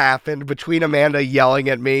 It happened between Amanda yelling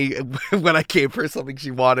at me when I gave her something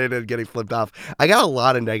she wanted and getting flipped off. I got a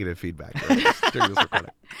lot of negative feedback. during this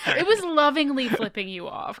recording. It was lovingly flipping you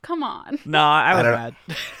off. Come on. No, I was mad.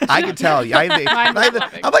 I can tell you. I'm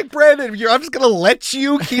like, Brandon, I'm just going to let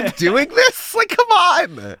you keep doing this? Like, come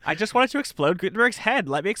on. I just wanted to explode Gutenberg's head.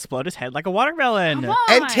 Let me explode his head like a watermelon. Come on.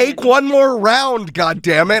 And take one more round, God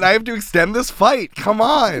damn it! I have to extend this fight. Come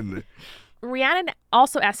on. Rhiannon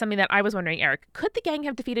also asked something that I was wondering, Eric. Could the gang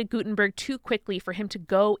have defeated Gutenberg too quickly for him to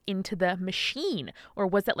go into the machine? Or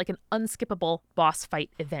was that like an unskippable boss fight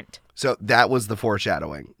event? So that was the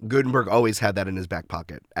foreshadowing. Gutenberg always had that in his back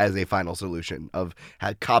pocket as a final solution of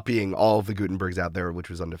copying all of the Gutenbergs out there, which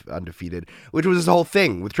was undefeated, which was his whole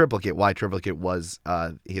thing with Triplicate, why Triplicate was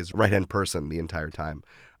his right-hand person the entire time.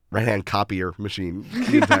 Right-hand copier machine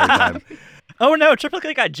the entire time. Oh no,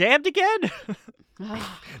 Triplicate got jammed again?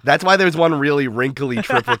 That's why there's one really wrinkly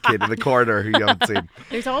triplicate in the corner who you haven't seen.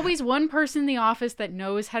 There's always one person in the office that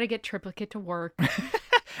knows how to get Triplicate to work.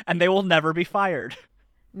 And they will never be fired.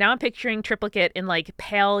 Now I'm picturing Triplicate in like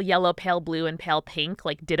pale yellow, pale blue, and pale pink,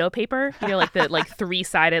 like ditto paper. You know, like the like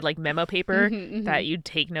 3-sided like memo paper that you'd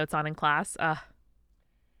take notes on in class.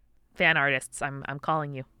 Fan artists, I'm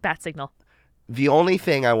calling you. Bat signal. The only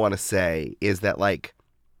thing I want to say is that, like,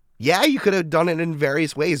 yeah, you could have done it in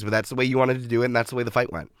various ways, but that's the way you wanted to do it, and that's the way the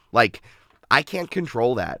fight went. Like, I can't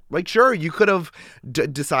control that. Like, sure, you could have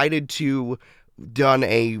decided to done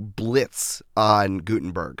a blitz on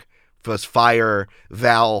Gutenberg. First fire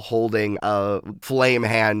Val holding a flame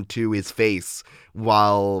hand to his face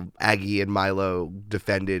while Aggie and Milo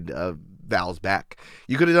defended Val's back.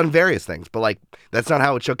 You could have done various things, but, like, that's not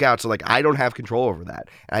how it shook out. So, like, I don't have control over that.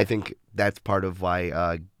 And I think that's part of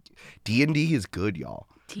why D&D is good, y'all.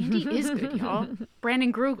 D&D is good, y'all.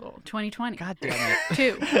 Brandon Grugel, 2020. God damn it.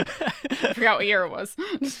 2. I forgot what year it was.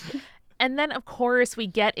 And then, of course, we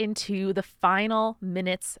get into the final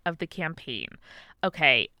minutes of the campaign.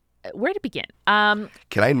 Okay, where to begin? Can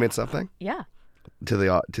I admit something? Yeah. To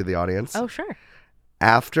the audience? Oh, sure.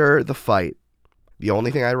 After the fight, the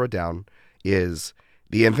only thing I wrote down is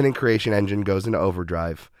the Infinite Creation Engine goes into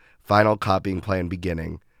overdrive, final copying plan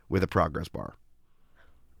beginning with a progress bar.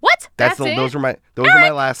 What? Those are my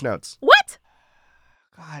last notes. What?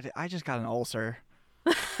 God, I just got an ulcer.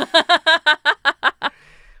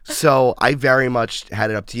 So I very much had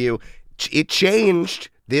it up to you. It changed.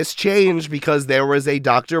 This changed because there was a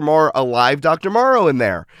live Dr. Morrow in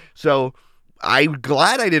there. So I'm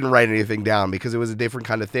glad I didn't write anything down because it was a different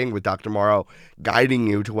kind of thing with Dr. Morrow guiding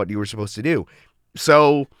you to what you were supposed to do.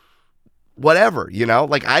 So whatever,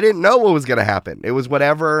 like I didn't know what was going to happen. It was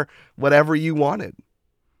whatever you wanted.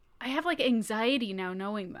 I have like anxiety now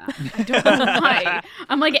knowing that. I don't know why.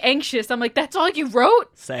 I'm like anxious. I'm like, that's all you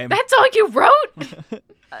wrote? Same. That's all you wrote?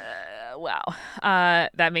 Wow.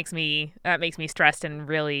 That makes me stressed and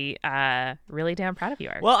really damn proud of you,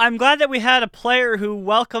 Eric. Well, I'm glad that we had a player who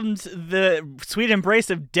welcomed the sweet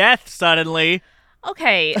embrace of death suddenly.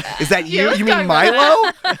 Okay. Is that you? You mean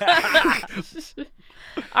Milo?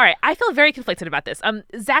 All right, I feel very conflicted about this.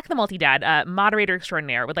 Zach the Multi-Dad, moderator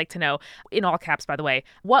extraordinaire, would like to know, in all caps, by the way,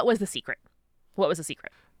 what was the secret? What was the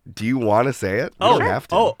secret? Do you want to say it? You don't have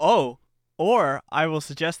to. Or I will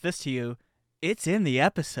suggest this to you. It's in the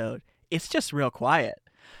episode. It's just real quiet.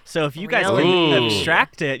 So if you guys can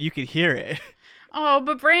abstract it, you could hear it. Oh,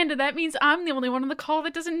 but Brandon, that means I'm the only one on the call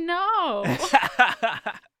that doesn't know.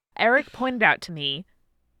 Eric pointed out to me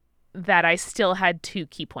that I still had 2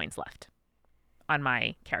 key points left on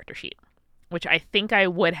my character sheet, which I think I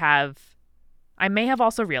may have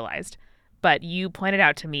also realized, but you pointed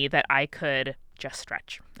out to me that I could just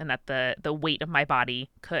stretch and that the weight of my body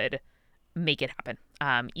could make it happen,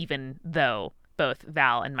 even though both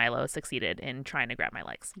Val and Milo succeeded in trying to grab my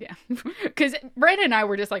legs. Yeah, because Brandon and I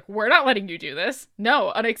were just like, we're not letting you do this. No,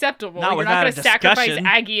 unacceptable. Not You're not going to sacrifice discussion.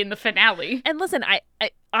 Aggie in the finale. And listen, I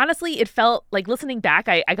honestly, it felt like listening back,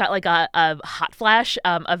 I got like a hot flash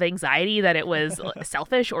of anxiety that it was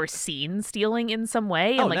selfish or scene stealing in some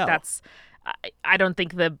way. And that's, I don't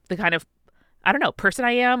think the kind of, I don't know, person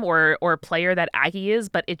I am or player that Aggie is,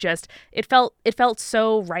 but it felt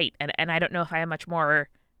so right. And I don't know if I have much more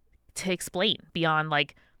to explain beyond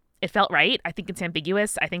like, it felt right. I think it's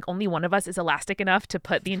ambiguous. I think only one of us is elastic enough to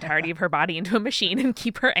put the entirety of her body into a machine and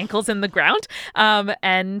keep her ankles in the ground.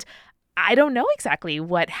 And I don't know exactly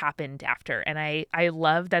what happened after. And I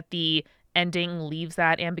love that the ending leaves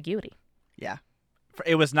that ambiguity. Yeah.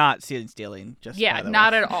 It was not scene stealing.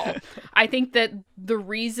 Not at all. I think that the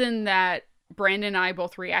reason that Brandon and I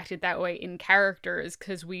both reacted that way in character is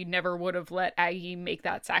because we never would have let Aggie make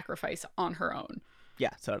that sacrifice on her own. Yeah,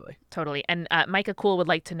 totally. Totally. And Micah Cool would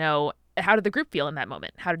like to know, how did the group feel in that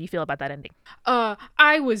moment? How did you feel about that ending?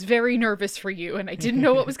 I was very nervous for you, and I didn't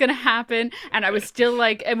know what was going to happen, and I was still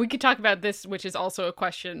like, and we could talk about this, which is also a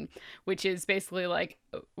question, which is basically like,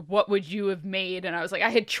 what would you have made? And I was like, I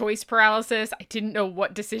had choice paralysis. I didn't know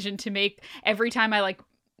what decision to make. Every time I like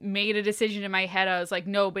made a decision in my head, I was like,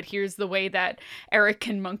 no, but here's the way that Eric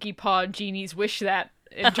can monkey paw Jeannie's wish that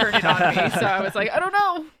and turn it on me. So I was like, I don't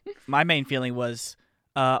know. My main feeling was,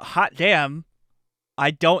 hot damn,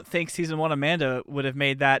 I don't think season 1 Amanda would have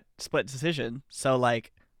made that split decision. So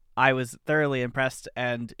like, I was thoroughly impressed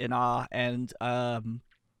and in awe and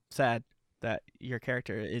sad that your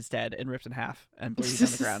character is dead and ripped in half and bleeding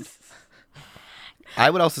on the ground. I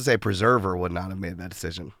would also say Preserver would not have made that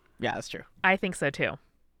decision. Yeah, that's true. I think so too.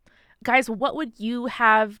 Guys, what would you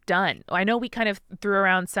have done? I know we kind of threw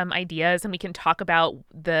around some ideas, and we can talk about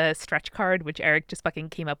the stretch card, which Eric just fucking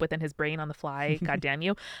came up with in his brain on the fly. God damn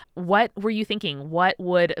you. What were you thinking? What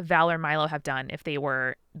would Val or Milo have done if they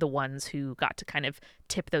were the ones who got to kind of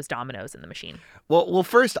tip those dominoes in the machine? Well,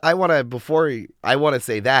 first, I want to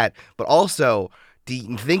say that, but also,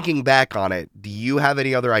 thinking back on it, do you have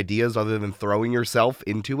any other ideas other than throwing yourself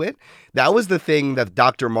into it? That was the thing that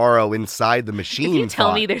Dr. Morrow inside the machine If you tell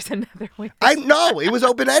thought. me there's another way. I know, it was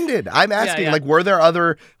open-ended. I'm asking, yeah. like, were there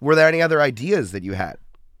any other ideas that you had?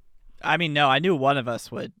 I mean, no, I knew one of us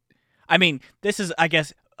would. I mean, this is, I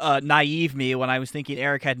guess, naive me when I was thinking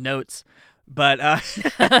Eric had notes, but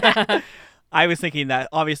I was thinking that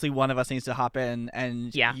obviously one of us needs to hop in,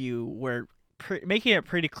 and you were making it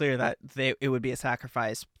pretty clear that it would be a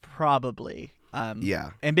sacrifice, probably.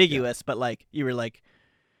 Ambiguous, but like you were like,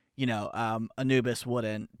 Anubis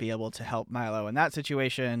wouldn't be able to help Milo in that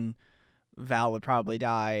situation. Val would probably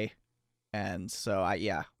die, and so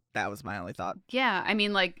that was my only thought. Yeah, I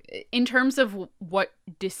mean, like in terms of what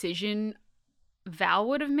decision Val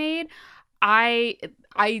would have made, I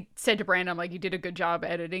said to Brandon, I'm like, you did a good job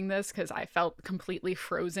editing this, because I felt completely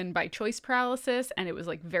frozen by choice paralysis, and it was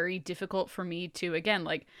like very difficult for me to, again,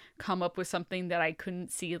 like come up with something that I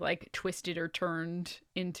couldn't see like twisted or turned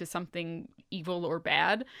into something evil or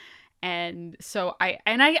bad. And so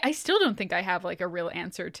I still don't think I have like a real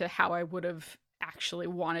answer to how I would have actually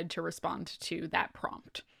wanted to respond to that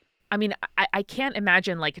prompt. I mean, I can't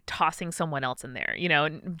imagine like tossing someone else in there,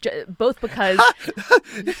 both because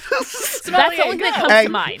that's the only thing that comes to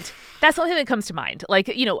mind. That's the only thing that comes to mind. Like,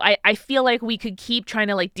 I feel like we could keep trying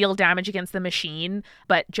to like deal damage against the machine,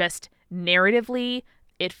 but just narratively,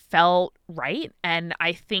 it felt right. And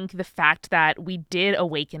I think the fact that we did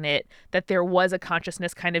awaken it, that there was a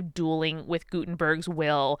consciousness kind of dueling with Gutenberg's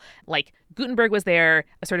will, like Gutenberg was there,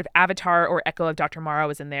 a sort of avatar or echo of Dr. Morrow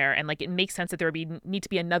was in there, and like it makes sense that there would need to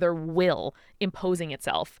be another will imposing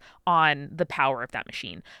itself on the power of that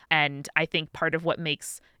machine. And I think part of what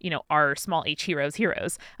makes our small H heroes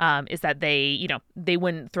is that they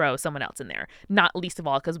wouldn't throw someone else in there, not least of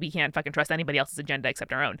all because we can't fucking trust anybody else's agenda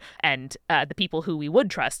except our own. And the people who we would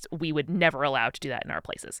trust, we would never allow to do that in our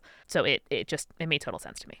places. So it made total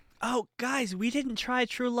sense to me. Oh, guys, we didn't try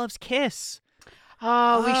True Love's Kiss.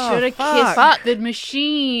 Oh, we should have kissed the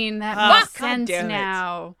machine. That makes sense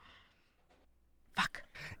now. Fuck.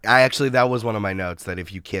 That was one of my notes, that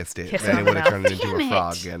if you kissed it, then it would have turned into a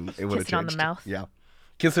frog, and it would have changed. Kiss it on the mouth. Yeah.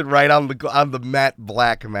 Kiss it right on the matte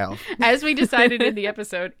black mouth. As we decided in the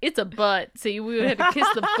episode, it's a butt, so we would have to kiss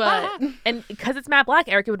the butt. And because it's matte black,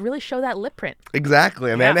 Eric, it would really show that lip print.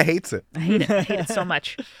 Exactly. Amanda hates it. I hate it. I hate it so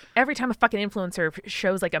much. Every time a fucking influencer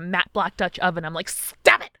shows like a matte black Dutch oven, I'm like,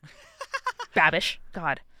 stop it. Babish.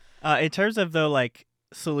 God. In terms of though, like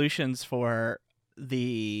solutions for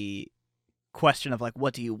the question of like,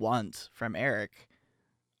 what do you want from Eric?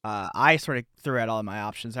 I sort of threw out all of my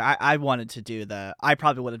options. I wanted to do I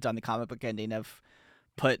probably would have done the comic book ending of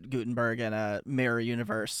put Gutenberg in a mirror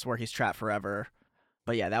universe where he's trapped forever.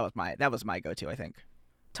 But yeah, that was my go-to, I think.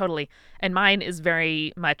 Totally. And mine is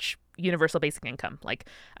very much universal basic income. Like,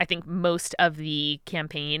 I think most of the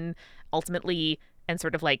campaign ultimately, and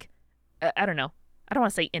sort of like, I don't know, I don't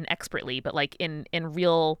want to say inexpertly, but like in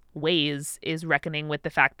real ways is reckoning with the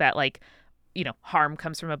fact that like, harm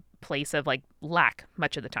comes from a place of like lack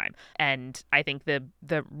much of the time. And I think the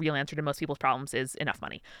real answer to most people's problems is enough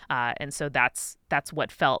money. And so that's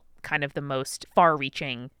what felt kind of the most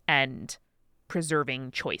far-reaching and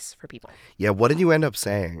preserving choice for people. Yeah, what did you end up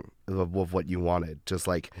saying of what you wanted? Just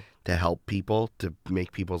like to help people, to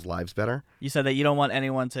make people's lives better? You said that you don't want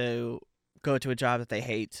anyone to go to a job that they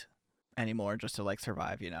hate anymore just to like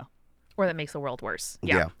survive, Or that makes the world worse.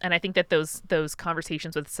 Yeah. And I think that those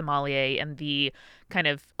conversations with Sommelier and the kind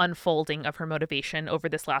of unfolding of her motivation over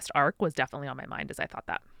this last arc was definitely on my mind as I thought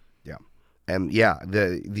that. Yeah. And yeah,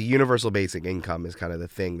 the universal basic income is kind of the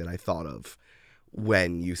thing that I thought of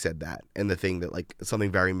when you said that, and the thing that like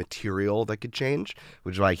something very material that could change,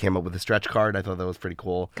 which is why I came up with a stretch card. I thought that was pretty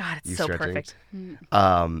cool. God, it's You so stretching. perfect.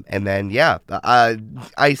 And then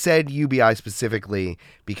I said UBI specifically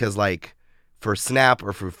because like for SNAP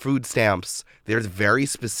or for food stamps, there's very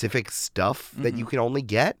specific stuff that you can only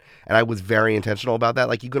get, and I was very intentional about that.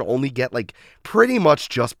 Like you can only get like pretty much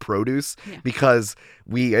just produce because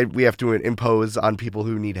we have to impose on people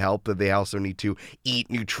who need help that they also need to eat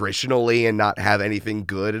nutritionally and not have anything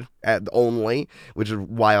good only, which is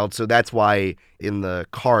wild. So that's why in the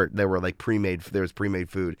cart there was pre-made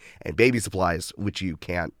food and baby supplies, which you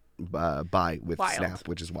can't buy with SNAP,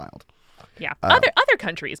 which is wild. Yeah. Other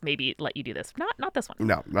countries maybe let you do this. Not this one.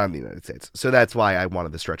 No, not in the United States. So that's why I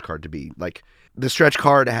wanted the stretch card to be like, the stretch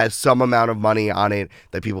card has some amount of money on it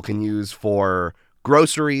that people can use for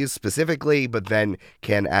groceries specifically, but then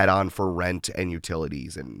can add on for rent and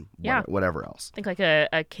utilities and whatever else. Think like a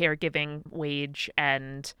caregiving wage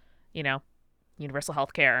and, universal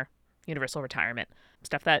health care, universal retirement,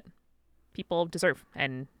 stuff that people deserve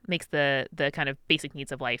and makes the kind of basic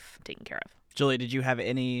needs of life taken care of. Julie, did you have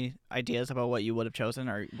any ideas about what you would have chosen,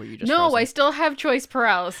 or were you just No, frozen? I still have choice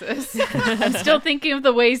paralysis. I'm still thinking of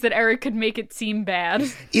the ways that Eric could make it seem bad.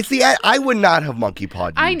 I would not have monkey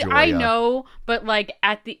pawed you, Julia. I know, but like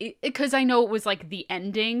because I know it was like the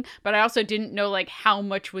ending, but I also didn't know like how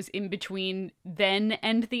much was in between then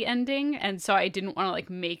and the ending, and so I didn't want to like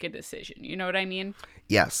make a decision. You know what I mean?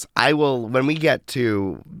 Yes, I will. When we get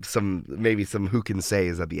to some who can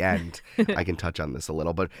says at the end, I can touch on this a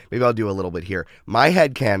little, but maybe I'll do a little bit here. My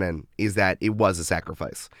headcanon is that it was a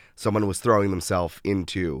sacrifice. Someone was throwing themselves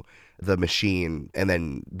into the machine, and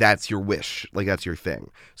then that's your wish. Like, that's your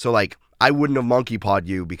thing. So, like, I wouldn't have monkey pawed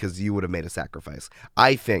you because you would have made a sacrifice.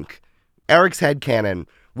 I think Eric's headcanon,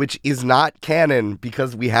 which is not canon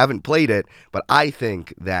because we haven't played it, but I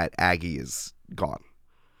think that Aggie is gone.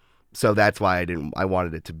 So that's why I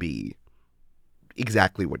wanted it to be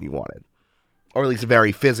exactly what you wanted. Or at least a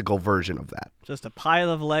very physical version of that. Just a pile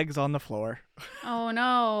of legs on the floor. Oh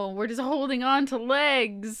no, we're just holding on to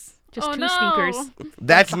legs. Just two sneakers.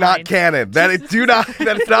 That's not canon. That's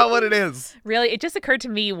not what it is. Really, it just occurred to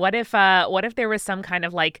me, what if there was some kind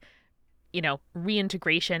of like,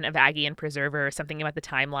 reintegration of Aggie and Preserver, or something about the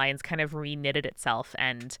timelines kind of reknitted itself,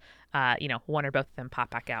 and one or both of them pop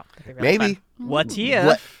back out. Really Maybe. fun. What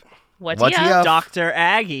if? What if? Dr.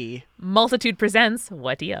 Aggie. Multitude presents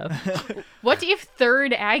What if? What if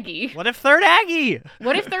third Aggie? What if third Aggie?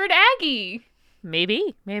 What if third Aggie?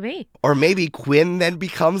 Maybe. Or maybe Quinn then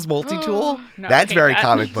becomes multi-tool. No, That's I hate very that.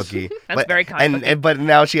 comic booky. Very comic booky. But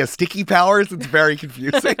now she has sticky powers. It's very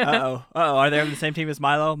confusing. Uh-oh. Are they on the same team as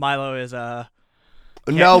Milo? Milo is No,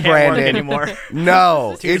 can't work Brandon. anymore.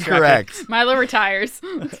 No, Too incorrect. Milo retires.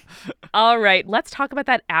 All right, let's talk about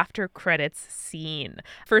that after credits scene.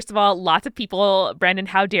 First of all, lots of people, Brandon,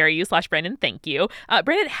 how dare you, / Brandon, thank you.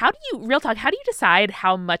 Brandon, how do you decide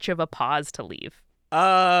how much of a pause to leave?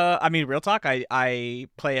 I mean, real talk, I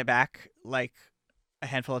play it back like a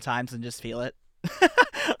handful of times and just feel it.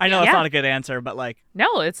 I know that's not a good answer, but like,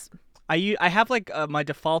 no, it's I have like my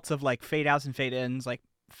defaults of like fade outs and fade ins. Like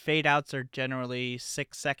fade outs are generally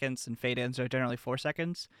 6 seconds and fade ins are generally 4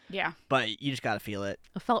 seconds. Yeah. But you just got to feel it.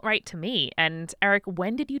 It felt right to me. And Eric,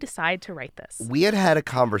 when did you decide to write this? We had a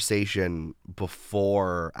conversation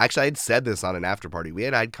before. Actually, I had said this on an after party. We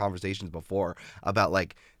had conversations before about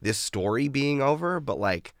like this story being over, but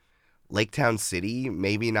like Lake Town City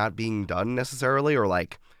maybe not being done necessarily, or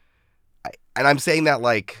like, and I'm saying that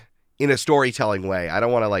like in a storytelling way. I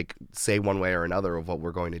don't want to like say one way or another of what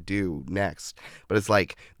we're going to do next, but it's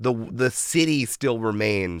like the city still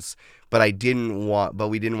remains, but we didn't want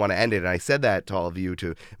to end it. And I said that to all of you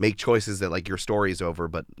to make choices that like your story is over,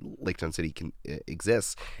 but Lake Town City can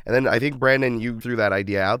exists. And then I think Brandon, you threw that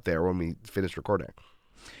idea out there when we finished recording.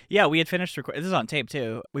 Yeah, we had finished recording. This is on tape,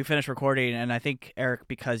 too. We finished recording, and I think, Eric,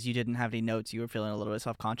 because you didn't have any notes, you were feeling a little bit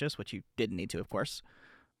self-conscious, which you didn't need to, of course.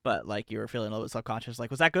 But, like, you were feeling a little bit self-conscious. Like,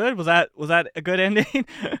 was that good? Was that a good ending?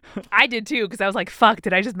 I did, too, because I was like, fuck,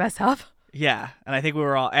 did I just mess up? Yeah, and I think we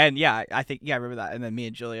were all... And, yeah, I remember that. And then me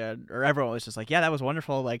and Julia, or everyone was just like, yeah, that was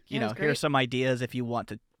wonderful. Like, here's some ideas if you want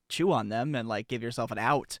to chew on them and, like, give yourself an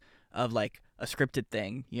out of, like, a scripted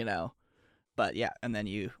thing, But, yeah, and then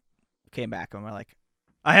you came back and were like,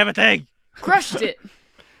 I have a thing. Crushed it.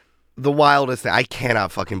 The wildest thing. I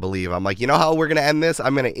cannot fucking believe. I'm like, you know how we're going to end this?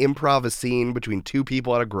 I'm going to improv a scene between two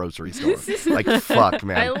people at a grocery store. Like, fuck,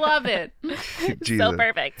 man. I love it. Jesus. So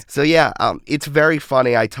perfect. So, yeah, it's very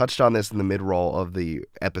funny. I touched on this in the mid-roll of the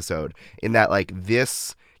episode in that, like,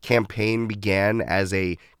 this campaign began as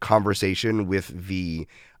a conversation with the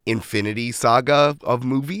Infinity Saga of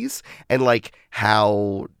movies, and like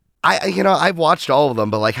how I've watched all of them,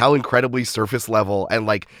 but like how incredibly surface level and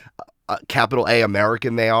like capital A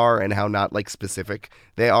American they are, and how not like specific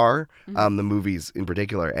they are, the movies in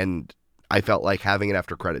particular. And I felt like having an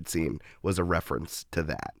after credit scene was a reference to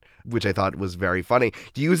that, which I thought was very funny.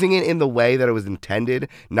 Using it in the way that it was intended,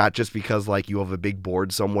 not just because like you have a big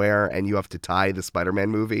board somewhere and you have to tie the Spider-Man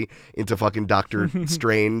movie into fucking Doctor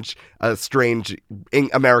Strange. A strange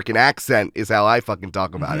American accent is how I fucking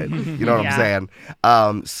talk about it. You know what I'm saying?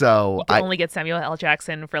 So you can only get Samuel L.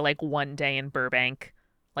 Jackson for like one day in Burbank.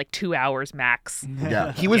 Like 2 hours max.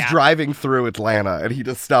 Yeah, he was driving through Atlanta and he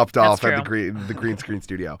just stopped off at the green screen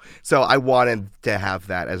studio. So I wanted to have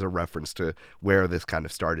that as a reference to where this kind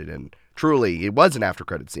of started. And truly, it was an after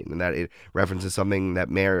credit scene, and that it references something that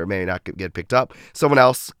may or may not get picked up. Someone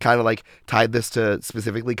else kind of like tied this to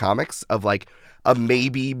specifically comics of like a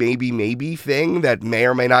maybe thing that may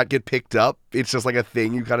or may not get picked up. It's just like a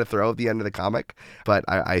thing you kind of throw at the end of the comic. But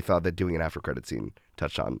I thought that doing an after credit scene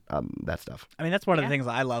touched on that stuff. I mean, that's one of the things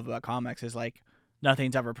that I love about comics is like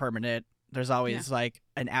nothing's ever permanent. There's always like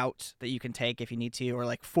an out that you can take if you need to, or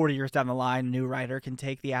like 40 years down the line, a new writer can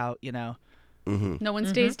take the out, you know. No one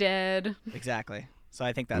stays dead. Exactly. So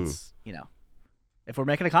I think that's, if we're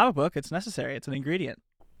making a comic book, it's necessary. It's an ingredient.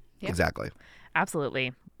 Yep. Exactly.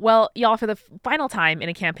 Absolutely. Well, y'all, for the final time in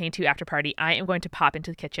a Campaign 2 after party, I am going to pop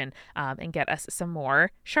into the kitchen and get us some more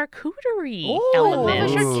charcuterie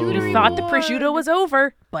elements. We thought the prosciutto was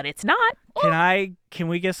over, but it's not. Can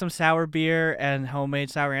we get some sour beer and homemade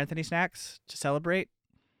sour Anthony snacks to celebrate?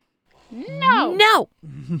 No.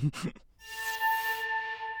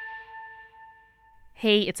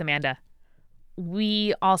 Hey, it's Amanda.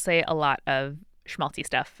 We all say a lot of schmaltzy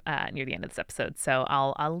stuff near the end of this episode, so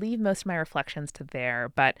I'll leave most of my reflections to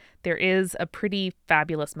there, but there is a pretty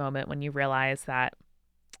fabulous moment when you realize that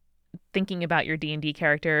thinking about your D&D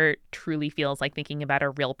character truly feels like thinking about a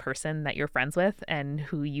real person that you're friends with and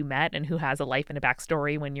who you met and who has a life and a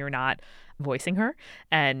backstory when you're not voicing her.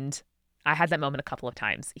 And I had that moment a couple of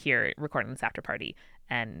times here recording this after party,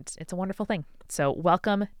 and it's a wonderful thing. So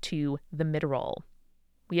welcome to the mid-roll.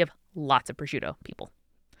 We have lots of prosciutto, people.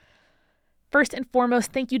 First and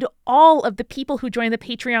foremost, thank you to all of the people who joined the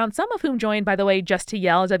Patreon, some of whom joined, by the way, just to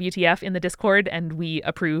yell WTF in the Discord, and we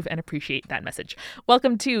approve and appreciate that message.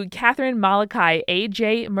 Welcome to Catherine Malachi,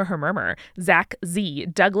 AJ Murmur, Zach Z,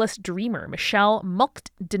 Douglas Dreamer, Michelle Mulkt,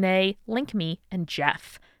 Danae, Linkme, and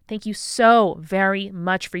Jeff. Thank you so very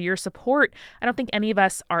much for your support. I don't think any of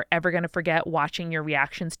us are ever going to forget watching your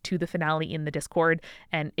reactions to the finale in the Discord,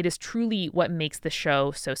 and it is truly what makes the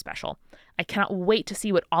show so special. I cannot wait to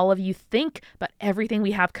see what all of you think about everything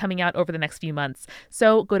we have coming out over the next few months.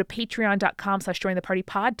 So go to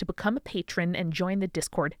patreon.com/jointhepartypod to become a patron and join the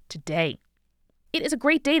Discord today. It is a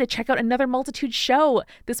great day to check out another Multitude show.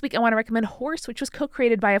 This week I want to recommend Horse, which was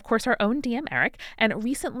co-created by, of course, our own DM Eric, and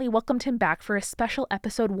recently welcomed him back for a special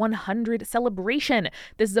episode 100 celebration.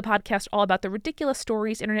 This is a podcast all about the ridiculous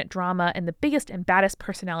stories, internet drama, and the biggest and baddest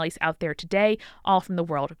personalities out there today, all from the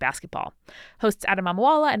world of basketball. Hosts Adam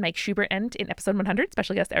Amawala and Mike Schubert, and in episode 100,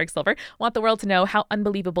 special guest Eric Silver, want the world to know how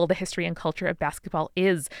unbelievable the history and culture of basketball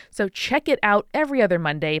is. So check it out every other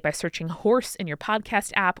Monday by searching Horse in your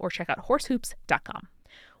podcast app, or check out horsehoops.com.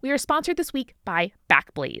 We are sponsored this week by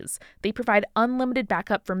Backblaze. They provide unlimited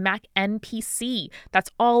backup for Mac and PC. That's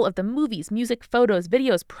all of the movies, music, photos,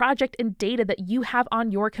 videos, project, and data that you have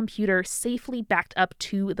on your computer safely backed up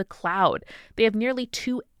to the cloud. They have nearly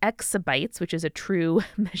 2 exabytes, which is a true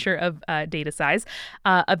measure of data size,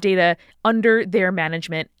 of data under their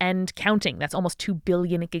management and counting. That's almost 2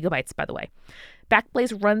 billion gigabytes, by the way.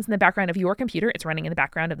 Backblaze runs in the background of your computer. It's running in the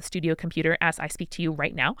background of the studio computer as I speak to you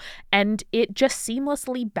right now. And it just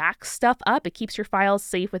seamlessly backs stuff up. It keeps your files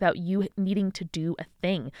safe without you needing to do a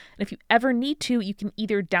thing. And if you ever need to, you can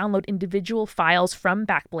either download individual files from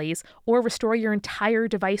Backblaze or restore your entire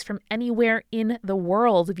device from anywhere in the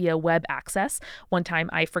world via web access. One time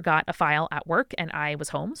I forgot a file at work and I was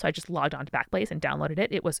home, so I just logged on to Backblaze and downloaded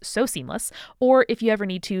it. It was so seamless. Or if you ever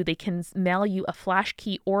need to, they can mail you a flash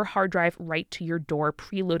key or hard drive right to your door,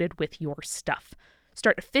 preloaded with your stuff.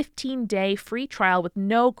 Start a 15-day free trial with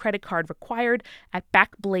no credit card required at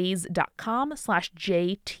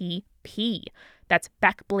backblaze.com/JTP. That's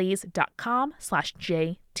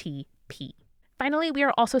backblaze.com/JTP. Finally, we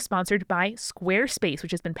are also sponsored by Squarespace, which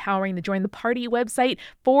has been powering the Join the Party website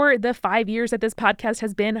for the 5 years that this podcast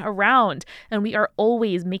has been around. And we are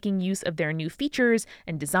always making use of their new features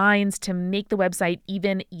and designs to make the website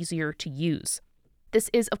even easier to use. This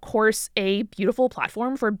is, of course, a beautiful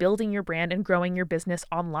platform for building your brand and growing your business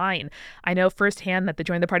online. I know firsthand that the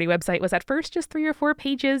Join the Party website was at first just 3 or 4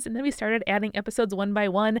 pages, and then we started adding episodes one by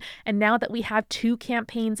one. And now that we have 2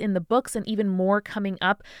 campaigns in the books and even more coming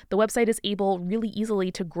up, the website is able really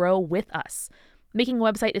easily to grow with us. Making a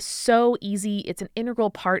website is so easy. It's an integral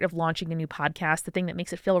part of launching a new podcast, the thing that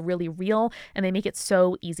makes it feel really real, and they make it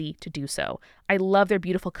so easy to do so. I love their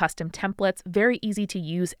beautiful custom templates, very easy to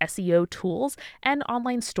use SEO tools, and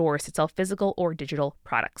online stores to sell physical or digital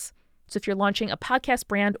products. So if you're launching a podcast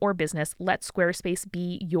brand or business, let Squarespace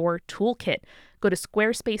be your toolkit. Go to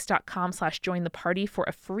squarespace.com/jointheparty for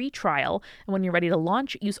a free trial. And when you're ready to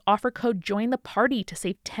launch, use offer code JOINTHEPARTY to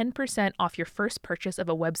save 10% off your first purchase of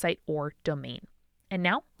a website or domain. And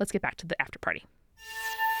now, let's get back to the after party.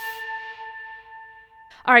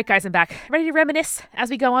 All right, guys, I'm back. Ready to reminisce as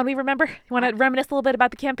we go on? We remember? You want to reminisce a little bit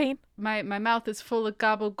about the campaign? My mouth is full of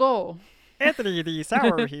gobble-go. Anthony the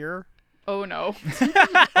Sour here. Oh, no.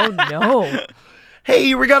 Oh, no.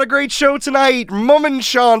 Hey, we got a great show tonight.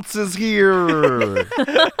 Mummenschanz is here.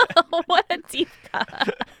 What a deep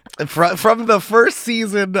cut. From the first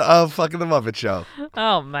season of fucking The Muppet Show.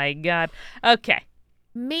 Oh, my God. Okay.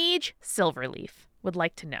 Mage Silverleaf would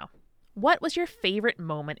like to know, what was your favorite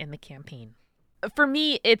moment in the campaign? For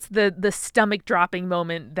me, it's the stomach dropping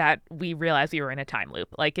moment that we realized we were in a time loop.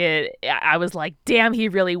 I was like, damn, he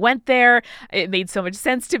really went there. It made so much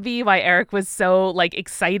sense to me why Eric was so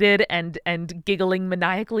excited and giggling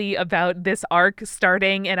maniacally about this arc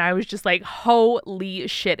starting. And I was just like, holy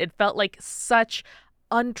shit. It felt like such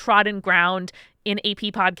untrodden ground in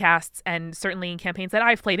AP podcasts and certainly in campaigns that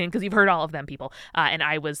I've played in, because you've heard all of them, people. And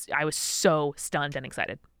I was so stunned and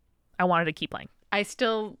excited. I wanted to keep playing. I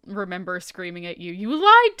still remember screaming at you, "You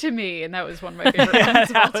lied to me!" And that was one of my favorite ones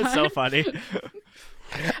of all That was so funny.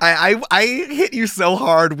 I hit you so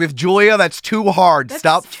hard with Julia. That's too hard. That's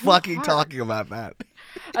Stop too fucking hard. talking about that.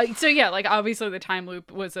 So yeah, obviously the time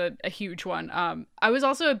loop was a huge one. I was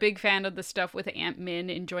also a big fan of the stuff with Aunt Min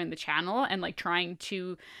enjoying the channel and trying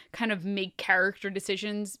to kind of make character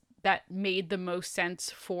decisions that made the most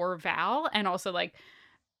sense for Val, and also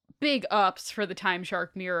big ups for the Time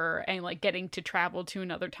Shark Mirror and getting to travel to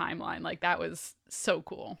another timeline. That was so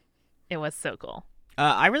cool. It was so cool.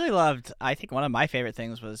 I really loved, I think one of my favorite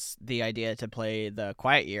things was the idea to play the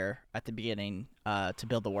Quiet Year at the beginning to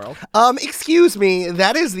build the world. Excuse me,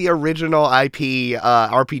 that is the original IP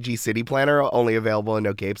RPG City Planner, only available in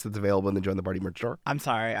No Capes. That's available in the Join the Party merch store. I'm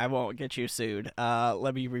sorry, I won't get you sued.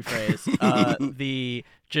 Let me rephrase. The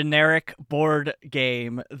generic board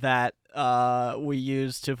game that we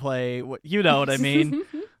use to play, you know what I mean?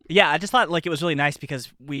 Yeah, I just thought it was really nice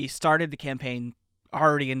because we started the campaign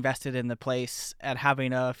already invested in the place and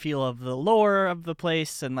having a feel of the lore of the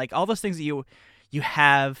place and all those things that you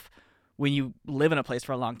have when you live in a place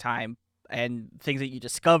for a long time and things that you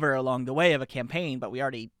discover along the way of a campaign, but we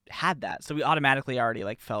already had that. So we automatically already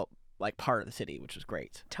felt like part of the city, which was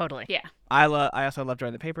great. Totally. Yeah. I also love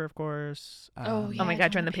Join the Paper, of course. Oh, yeah. Oh my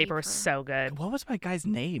God, Join the Paper was so good. What was my guy's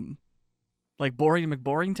name? Boring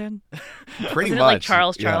McBorrington? Pretty Wasn't much. it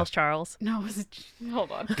Charles? No,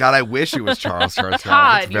 hold on. God, I wish it was Charles. Todd.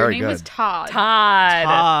 It's Your very name good. was Todd. Todd.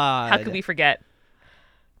 How Todd. could we forget?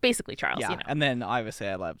 Basically Charles, Yeah, you know. and then obviously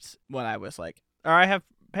I loved when I was like, or I have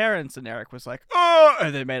parents, and Eric was like, oh,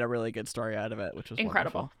 and they made a really good story out of it, which was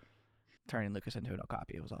Incredible. wonderful. Turning Lucas into an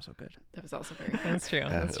Okapi was also good. That was also very good. That's true.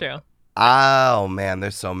 That's true. Oh, man,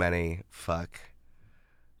 there's so many. Fuck.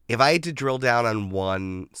 If I had to drill down on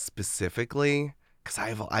one specifically, because I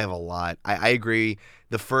have a lot. I agree.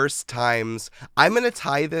 The first times, I'm going to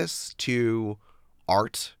tie this to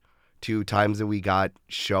art, to times that we got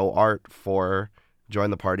show art for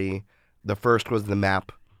Join the Party. The first was the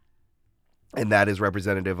map, and that is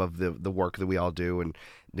representative of the work that we all do and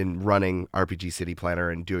in running RPG City Planner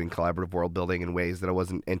and doing collaborative world building in ways that I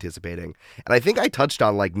wasn't anticipating. And I think I touched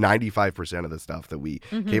on 95% of the stuff that we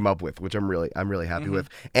came up with, which I'm really happy with.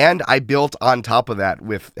 And I built on top of that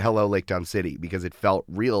with Hello Lake Town City because it felt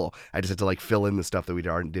real. I just had to fill in the stuff that we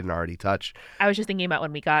didn't already touch. I was just thinking about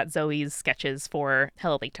when we got Zoe's sketches for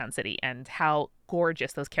Hello Lake Town City and how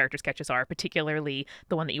gorgeous those character sketches are, particularly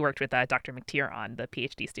the one that you worked with Dr. McTeer on, the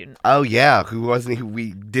PhD student. Oh yeah, who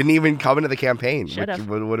we didn't even come into the campaign, Should've.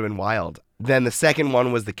 which would have been wild. Then the second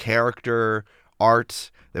one was the character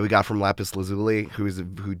art that we got from Lapis Lazuli,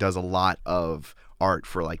 who does a lot of art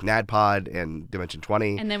for NADPOD and Dimension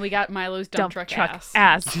 20. And then we got Milo's dump truck ass.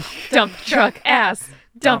 Dump truck ass.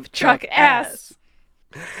 Dump truck ass.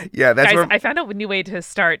 Yeah, that's Guys, where I found out a new way to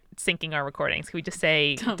start syncing our recordings. Can we just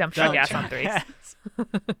say dump truck ass on 3?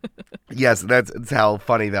 yes, that's how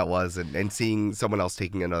funny that was, and seeing someone else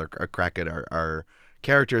taking a crack at our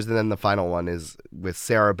characters. And then the final one is with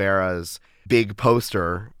Sarah Barra's big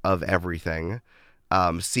poster of everything,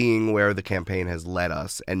 seeing where the campaign has led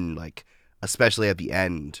us, and like especially at the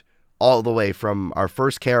end, all the way from our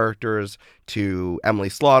first characters to Emily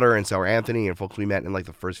Slaughter and Sour Anthony and folks we met in like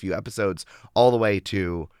the first few episodes, all the way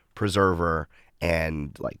to Preserver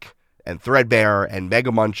and Threadbare and Mega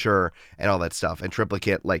Muncher and all that stuff, and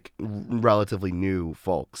Triplicate, like relatively new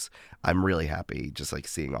folks. I'm really happy just like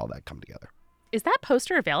seeing all that come together. Is that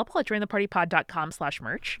poster available at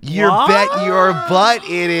jointhepartypod.com/merch? You bet your butt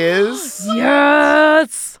it is.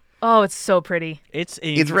 Yes. Oh, it's so pretty. It's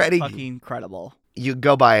ready. Fucking incredible. You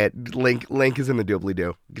go buy it. Link is in the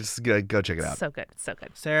doobly-doo. Just go check it out. So good. So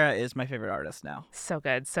good. Sarah is my favorite artist now. So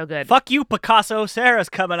good. So good. Fuck you, Picasso. Sarah's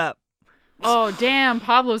coming up. Oh, damn.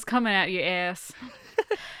 Pablo's coming at you, ass.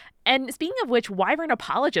 And speaking of which, Wyvern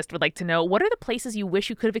Apologist would like to know, what are the places you wish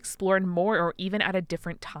you could have explored more or even at a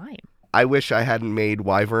different time? I wish I hadn't made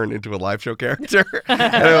Wyvern into a live show character.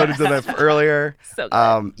 I would have done that earlier. So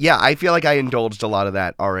good. Yeah, I feel like I indulged a lot of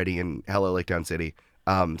that already in Hello Laketown City.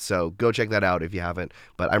 So go check that out if you haven't.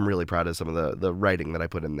 But I'm really proud of some of the writing that I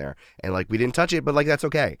put in there. And like we didn't touch it, but like that's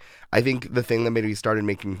okay. I think the thing that maybe started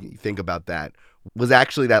making me think about that was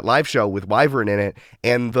actually that live show with Wyvern in it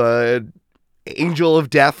and the Angel of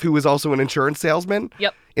Death, who was also an insurance salesman.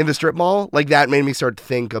 Yep. In the strip mall. Like that made me start to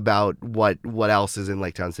think about what else is in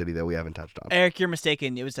Laketown City that we haven't touched on. Eric, you're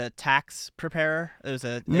mistaken. It was a tax preparer.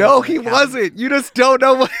 No, he wasn't. You just don't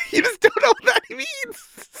know what that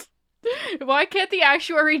means. Why can't the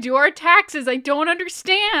actuary do our taxes? I don't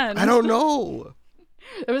understand. I don't know.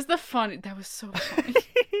 That was so funny.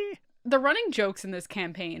 The running jokes in this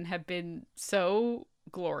campaign have been so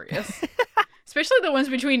glorious. Especially the ones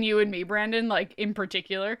between you and me, Brandon, like in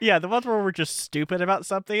particular. Yeah, the ones where we're just stupid about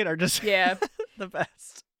something are just the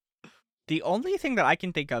best. The only thing that I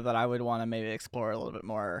can think of that I would want to maybe explore a little bit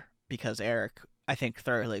more, because Eric, I think,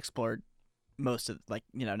 thoroughly explored most of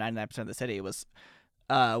 99% of the city, was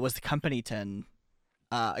the Companyton.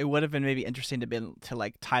 It would have been maybe interesting to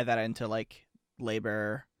like tie that into like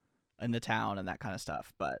labor in the town and that kind of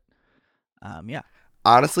stuff. But yeah.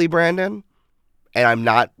 Honestly, Brandon, and I'm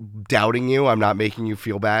not doubting you, I'm not making you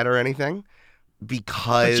feel bad or anything,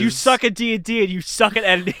 because... But you suck at D&D and you suck at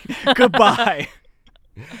editing. Goodbye.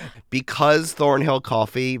 Because Thornhill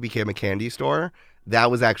Coffee became a candy store,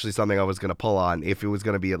 that was actually something I was going to pull on if it was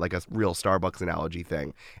going to be like a real Starbucks analogy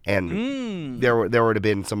thing. And there would have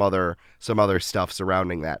been some other stuff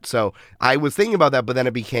surrounding that. So I was thinking about that, but then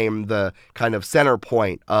it became the kind of center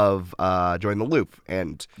point of Join the Loop.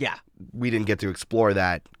 And yeah, we didn't get to explore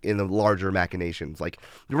that in the larger machinations. Like,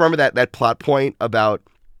 you remember that plot point about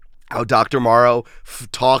how Dr. Morrow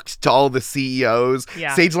talked to all the CEOs.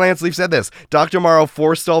 Yeah. Sage Lansleaf said this. Dr. Morrow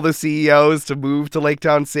forced all the CEOs to move to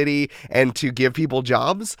Laketown City and to give people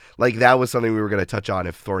jobs. Like, that was something we were going to touch on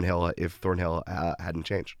if Thornhill hadn't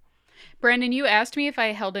changed. Brandon, you asked me if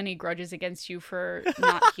I held any grudges against you for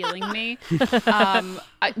not healing me.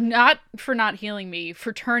 Not for not healing me,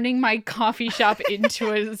 for turning my coffee shop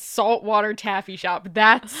into a saltwater taffy shop.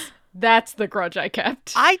 That's the grudge I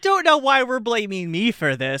kept. I don't know why we're blaming me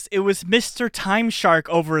for this. It was Mr. Time Shark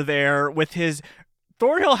over there with his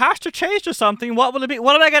Thornhill has to change to something. What will it be?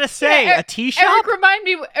 What am I gonna say? A tea shop? Eric, remind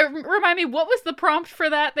me, what was the prompt for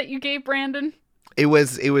that you gave Brandon? It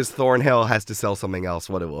was Thornhill has to sell something else.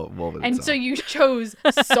 What was it And sell? so you chose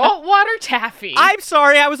saltwater taffy. I'm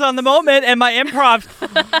sorry, I was on the moment, and my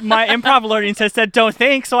improv learning said don't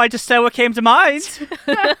think, so I just said what came to mind.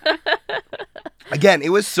 Again, it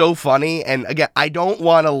was so funny, and again, I don't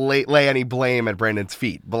want to lay any blame at Brandon's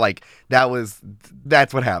feet, but like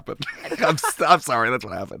that's what happened. I'm sorry, that's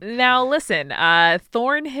what happened. Now listen,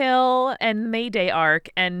 Thornhill and Mayday arc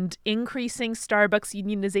and increasing Starbucks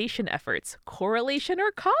unionization efforts, correlation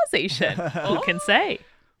or causation? Who can say?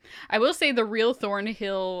 I will say the real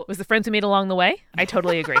Thornhill Was the friends we made along the way? I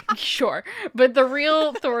totally agree. Sure. But the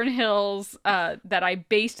real Thornhills that I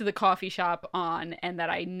based the coffee shop on and that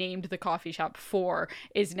I named the coffee shop for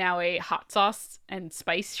is now a hot sauce and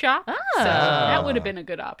spice shop. Oh. So that would have been a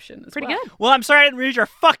good option as Pretty well. good. Well, I'm sorry I didn't read your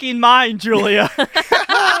fucking mind, Julia.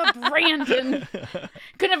 Oh, Brandon.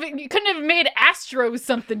 You couldn't have made Astro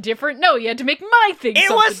something different. No, you had to make my thing It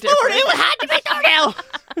something was different. Thornhill. It had to be Thornhill.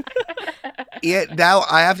 Now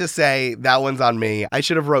I have to say that one's on me. I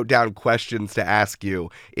should have wrote down questions to ask you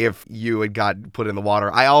if you had got put in the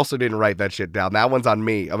water. I also didn't write that shit down. That one's on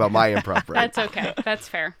me about my improv brain. That's okay. That's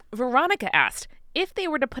fair. Veronica asked, if they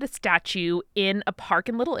were to put a statue in a park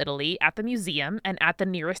in Little Italy, at the museum, and at the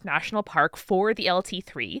nearest national park for the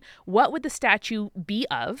LT3, what would the statue be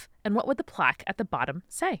of, and what would the plaque at the bottom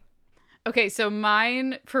say? Okay, so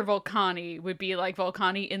mine for Volcani would be like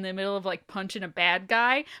Volcani in the middle of like punching a bad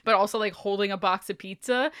guy, but also like holding a box of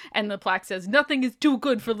pizza, and the plaque says, "Nothing is too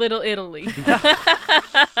good for Little Italy."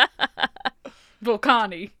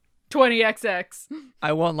 Volcani, 20XX.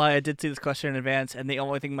 I won't lie, I did see this question in advance, and the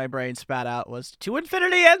only thing my brain spat out was "to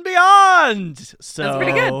infinity and beyond." So That's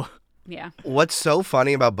pretty good. Yeah. What's so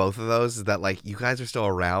funny about both of those is that, like, you guys are still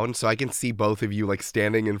around, so I can see both of you, like,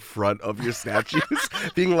 standing in front of your statues,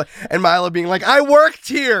 being like, and Milo being like, "I worked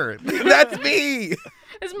here. That's me."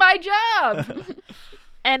 It's my job.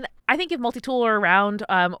 And I think if Multitool are around,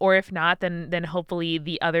 or if not, then hopefully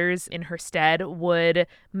the others in her stead would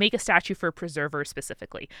make a statue for Preserver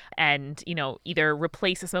specifically, and either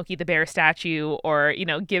replace a Smokey the Bear statue, or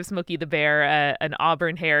give Smokey the Bear an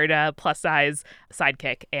auburn-haired plus-size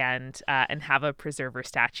sidekick, and have a Preserver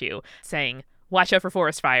statue saying, "Watch out for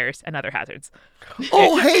forest fires and other hazards."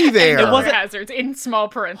 Oh, hey there. And other hazards in small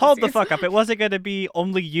parentheses. Hold the fuck up! It wasn't going to be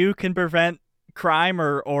only you can prevent crime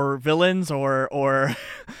or villains or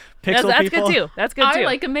pixel that's people. good too. That's good too. I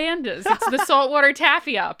like Amanda's. It's the saltwater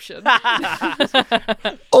taffy option.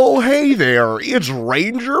 Oh, hey there. It's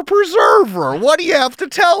Ranger Preserver. What do you have to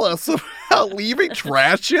tell us about leaving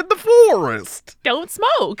trash in the forest? Don't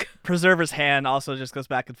smoke. Preserver's hand also just goes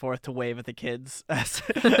back and forth to wave at the kids.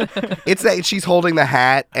 It's that she's holding the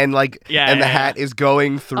hat, and the hat is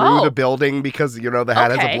going through the building because the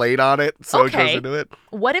hat has a blade on it, so it goes into it.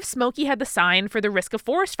 What if Smokey had the sign for the risk of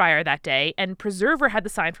forest fire that day, and Preserver had the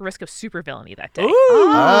sign for risk of supervillainy that day? Ooh.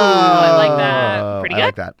 I like that. Pretty good. I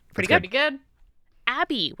like that. Pretty That's good. Pretty good.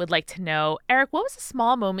 Abby would like to know, Eric, what was a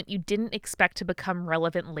small moment you didn't expect to become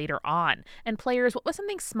relevant later on? And players, what was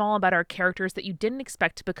something small about our characters that you didn't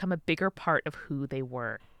expect to become a bigger part of who they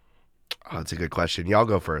were? Oh, that's a good question. Y'all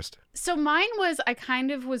go first. So mine was, I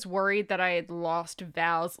kind of was worried that I had lost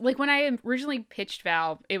Val's. Like when I originally pitched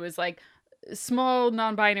Val, it was like small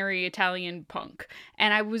non-binary Italian punk.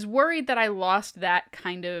 And I was worried that I lost that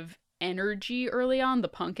kind of energy early on, the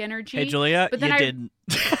punk energy. Hey, Julia, but you then didn't.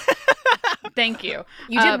 Thank you.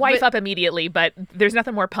 You did wife up immediately, but there's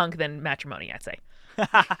nothing more punk than matrimony, I'd say.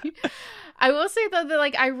 I will say though that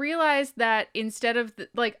like I realized that instead of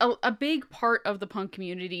a big part of the punk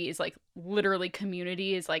community is like literally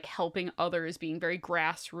community is like helping others, being very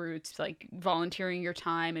grassroots, like volunteering your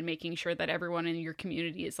time and making sure that everyone in your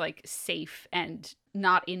community is like safe and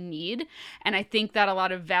not in need. And I think that a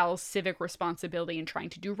lot of Val's civic responsibility in trying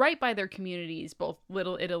to do right by their communities, both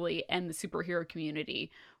Little Italy and the superhero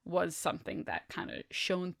community, was something that kind of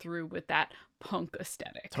shone through with that punk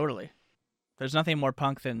aesthetic. Totally. There's nothing more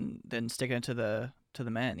punk than sticking it to the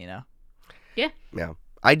men, Yeah. Yeah.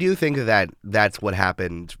 I do think that that's what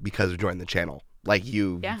happened because of joining the channel. Like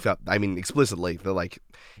you felt, I mean, explicitly, that like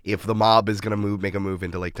if the mob is going to make a move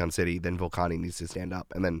into Lake Town City, then Volcani needs to stand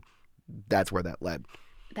up. And then that's where that led.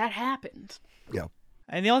 That happened. Yeah.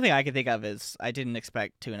 And the only thing I can think of is I didn't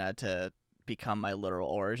expect Tuna to become my literal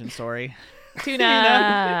origin story.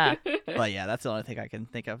 Tuna! But yeah, that's the only thing I can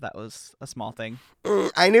think of that was a small thing.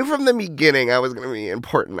 I knew from the beginning I was going to be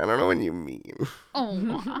important. I don't know what you mean.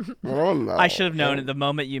 Oh. Oh, no. I should have known at the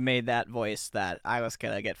moment you made that voice that I was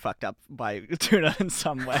going to get fucked up by Tuna in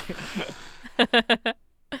some way.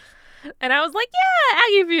 And I was like,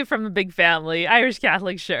 yeah, Aggie from a big family, Irish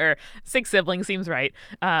Catholic, sure. 6 siblings seems right.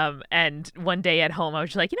 And one day at home, I was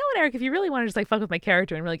just like, you know what, Eric, if you really want to just like fuck with my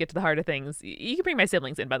character and really get to the heart of things, you can bring my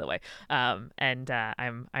siblings in, by the way. I'm so glad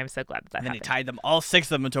that And then happened. he tied them, all 6 of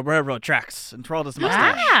them, into railroad tracks and twirled his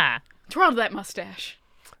mustache. Ah! Twirled that mustache.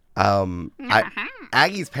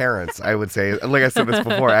 Aggie's parents, I would say, like I said this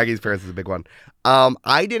before, Aggie's parents is a big one.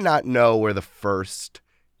 I did not know where the first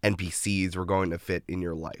NPCs were going to fit in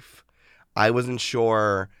your life. I wasn't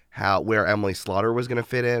sure where Emily Slaughter was going to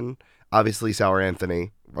fit in. Obviously, Sour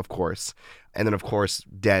Anthony, of course. And then, of course,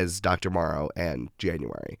 Dez, Dr. Morrow, and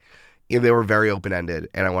January. They were very open-ended,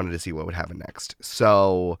 and I wanted to see what would happen next.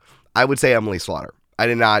 So I would say Emily Slaughter. I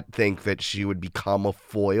did not think that she would become a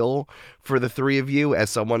foil for the 3 of you as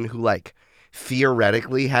someone who, like,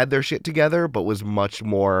 theoretically had their shit together, but was much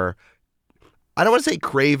more, I don't want to say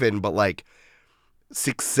craven, but, like,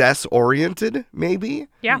 success-oriented, maybe.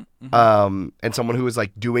 Yeah. And someone who was,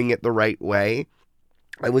 like, doing it the right way.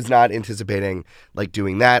 I was not anticipating, like,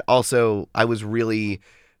 doing that. Also, I was really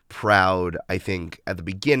proud, I think, at the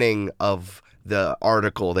beginning of the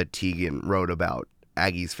article that Tegan wrote about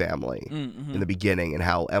Aggie's family in the beginning and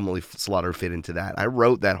how Emily Slaughter fit into that. I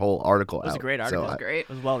wrote that whole article out. It was a great article. So It was great. It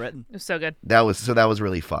was well written. It was so good. that was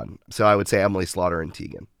really fun. So I would say Emily Slaughter and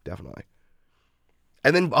Tegan, definitely.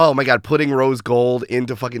 And then, oh my God, putting rose gold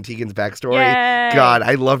into fucking Tegan's backstory. Yay. God,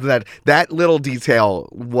 I loved that. That little detail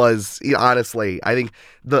was, honestly, I think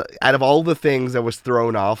out of all the things that was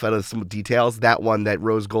thrown off out of some details, that one that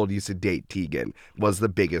rose gold used to date Tegan was the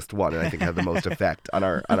biggest one, and I think had the most effect on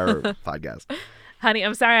our podcast. Honey,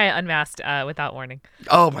 I'm sorry I unmasked without warning.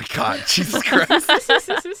 Oh my God, Jesus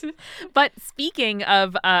Christ. But speaking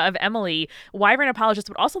of Emily, Wyvern Apologist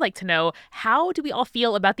would also like to know, how do we all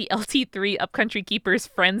feel about the LT3 Upcountry Keepers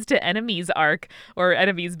friends to enemies arc, or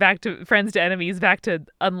enemies back to friends to enemies back to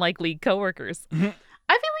unlikely coworkers? I feel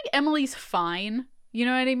like Emily's fine. You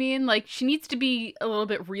know what I mean? Like, she needs to be a little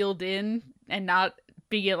bit reeled in and not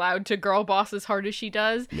be allowed to girl boss as hard as she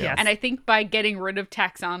does. Yes. And I think by getting rid of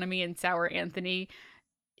Taxonomy and Sour Anthony,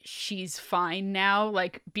 she's fine now.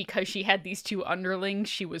 Like, because she had these two underlings,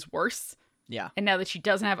 she was worse. Yeah. And now that she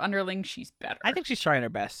doesn't have underlings, she's better. I think she's trying her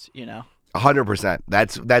best, 100%.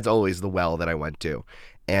 That's always the well that I went to.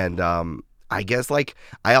 And I guess, like,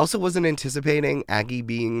 I also wasn't anticipating Aggie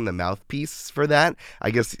being the mouthpiece for that.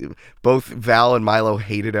 I guess both Val and Milo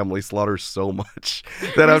hated Emily Slaughter so much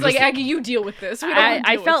that I was like, just, Aggie, you deal with this.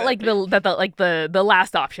 I felt like the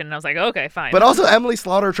last option, and I was like, okay, fine. but also Emily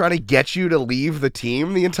Slaughter trying to get you to leave the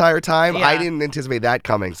team the entire time. Yeah. I didn't anticipate that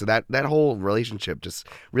coming. So that whole relationship just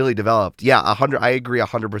really developed. Yeah, 100. I agree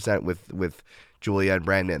 100% with Julia and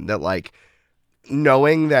Brandon that, like,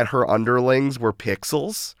 knowing that her underlings were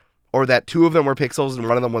pixels, or that two of them were pixels and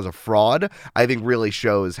one of them was a fraud, I think really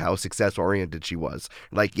shows how success-oriented she was.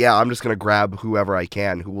 Like, yeah, I'm just going to grab whoever I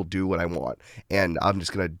can who will do what I want, and I'm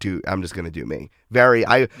just going to do me.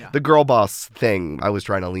 The girl boss thing I was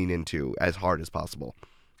trying to lean into as hard as possible.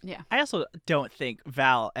 Yeah. I also don't think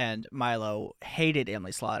Val and Milo hated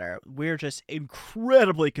Emily Slaughter. We're just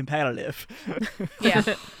incredibly competitive.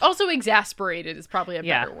 Yeah. Also, exasperated is probably a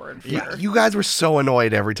better word for her. You guys were so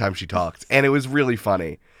annoyed every time she talked, and it was really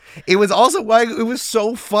funny. It was also why it was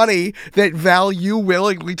so funny that Val, you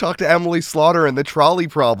willingly talked to Emily Slaughter in the trolley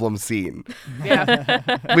problem scene. Yeah.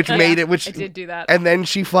 Which made it, I did do that. And then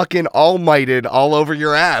she fucking all-mighted all over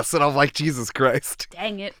your ass, and I'm like, Jesus Christ.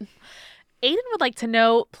 Dang it. Aiden would like to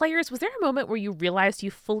know, players, was there a moment where you realized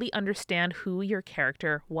you fully understand who your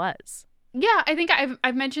character was? Yeah, I think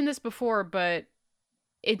I've mentioned this before, but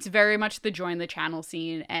it's very much the join the channel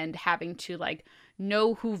scene and having to, like,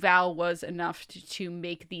 know who Val was enough to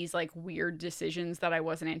make these, like, weird decisions that I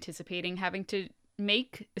wasn't anticipating having to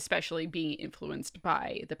make, especially being influenced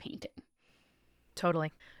by the painting.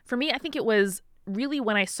 Totally. For me, I think it was really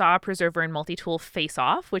when I saw Preserver and Multitool face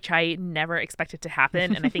off, which I never expected to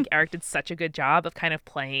happen. And I think Eric did such a good job of kind of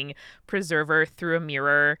playing Preserver through a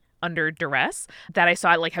mirror under duress that I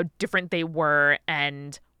saw, like, how different they were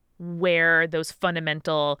and where those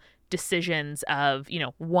fundamental decisions of,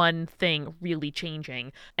 one thing really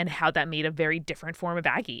changing and how that made a very different form of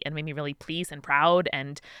Aggie and made me really pleased and proud.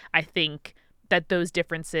 And I think that those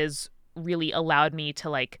differences really allowed me to,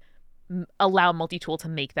 like, allow Multitool to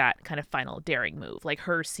make that kind of final daring move, like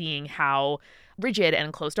her seeing how rigid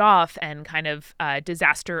and closed off and kind of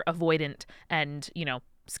disaster avoidant and,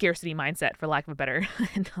 scarcity mindset, for lack of a better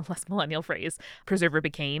and less millennial phrase, Preserver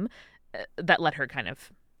became, that let her kind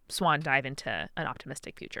of swan dive into an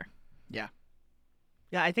optimistic future. Yeah.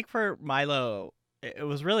 Yeah, I think for Milo, it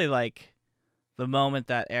was really like the moment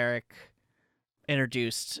that Eric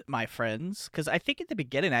introduced my friends, because I think at the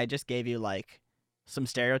beginning I just gave you, like, some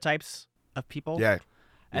stereotypes of people. Yeah.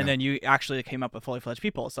 And then you actually came up with fully fledged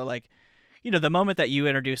people. So, like, the moment that you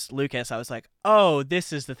introduced Lucas, I was like, oh,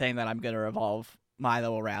 this is the thing that I'm going to revolve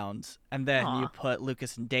Milo around. And then you put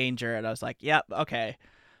Lucas in danger, and I was like, yep, okay.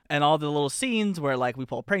 And all the little scenes where, like, we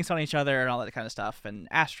pull pranks on each other and all that kind of stuff, and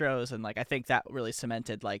Astros, and, like, I think that really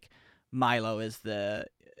cemented, like, Milo is the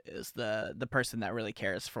person that really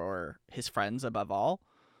cares for his friends above all.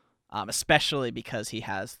 Especially because he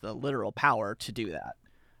has the literal power to do that.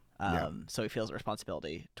 So he feels a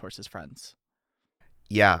responsibility towards his friends.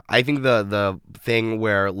 Yeah, I think the thing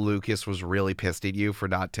where Lucas was really pissed at you for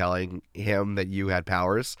not telling him that you had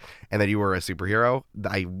powers and that you were a superhero,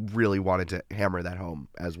 I really wanted to hammer that home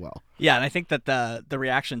as well. Yeah, and I think that the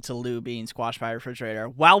reaction to Lou being squashed by a refrigerator,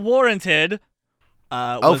 while warranted,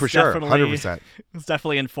 was for sure, 100%. Was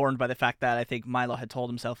definitely informed by the fact that I think Milo had told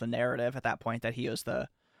himself the narrative at that point that he was the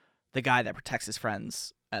guy that protects his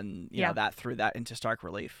friends, and you know that threw that into stark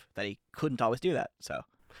relief that he couldn't always do that. So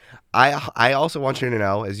I also want you to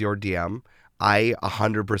know, as your DM, I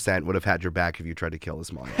 100% would have had your back if you tried to kill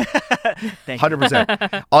this Molly. Thank you.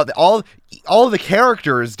 100%. All of the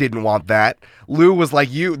characters didn't want that. Lou was like,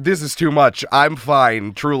 this is too much. I'm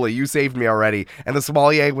fine. Truly, you saved me already. And the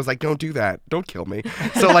sommelier was like, don't do that. Don't kill me.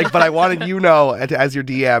 So like, but I wanted as your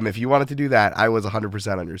DM, if you wanted to do that, I was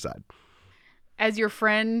 100% on your side. As your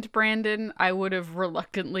friend, Brandon, I would have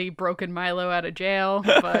reluctantly broken Milo out of jail,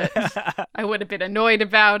 but I would have been annoyed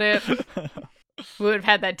about it. We would have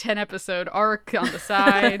had that 10-episode arc on the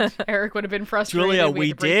side. Eric would have been frustrated. Julia,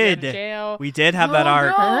 we did. We did have that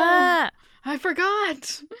arc. No. I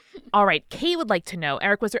forgot. All right, Kay would like to know,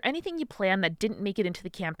 Eric, was there anything you planned that didn't make it into the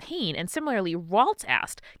campaign? And similarly, Walt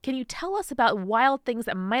asked, can you tell us about wild things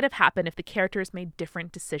that might have happened if the characters made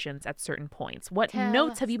different decisions at certain points? What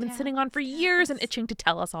notes have you been sitting on for years and itching to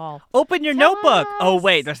tell us all? Open your notebook. Oh,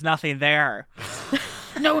 wait, there's nothing there.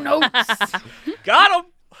 No notes. Got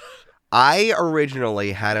him. I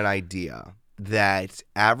originally had an idea that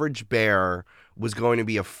Average Bear was going to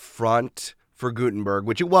be a front for Gutenberg,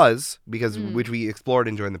 which it was, because which we explored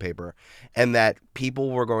in Join the Paper, and that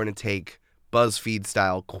people were going to take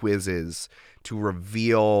BuzzFeed-style quizzes to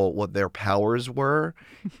reveal what their powers were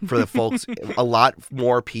for the folks. A lot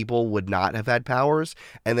more people would not have had powers,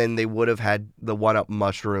 and then they would have had the one-up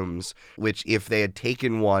mushrooms, which if they had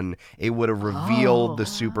taken one, it would have revealed the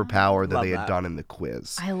superpower that they had done in the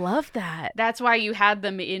quiz. I love that. That's why you had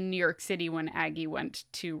them in New York City when Aggie went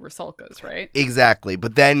to Rusalka's, right? Exactly.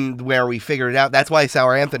 But then where we figured it out, that's why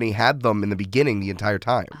Sour Anthony had them in the beginning the entire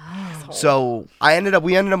time. So we ended up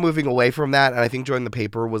moving away from that, and I think Join the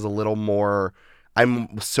Paper was a little more.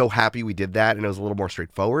 I'm so happy we did that, and it was a little more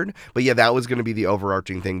straightforward. But yeah, that was going to be the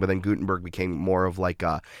overarching thing. But then Gutenberg became more of like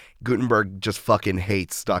Gutenberg just fucking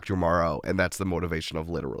hates Dr. Morrow, and that's the motivation of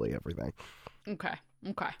literally everything. Okay.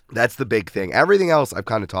 That's the big thing. Everything else I've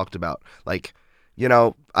kind of talked about, like.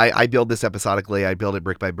 I build this episodically. I build it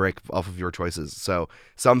brick by brick off of your choices. So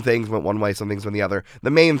some things went one way, some things went the other.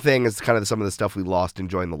 The main thing is kind of some of the stuff we lost in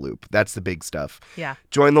Join the Loop. That's the big stuff. Yeah.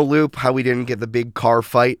 Join the Loop, how we didn't get the big car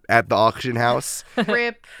fight at the auction house.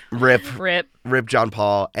 Rip John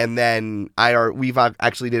Paul. And then we've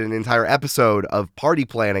actually did an entire episode of party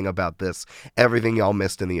planning about this. Everything y'all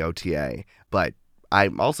missed in the OTA. But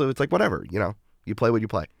it's like, whatever, you play what you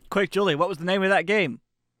play. Quick, Julie, what was the name of that game?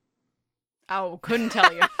 Oh, couldn't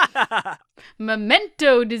tell you.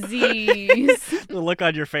 Memento disease. The look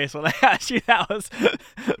on your face when I asked you, that was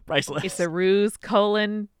priceless. It's a ruse,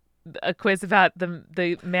 a quiz about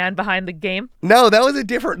the man behind the game. No, that was a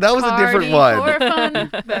different one. Party for fun.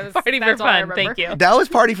 Party for fun. Thank you. That was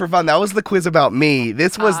Party for Fun. That was the quiz about me.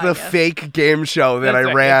 This was the fake game show that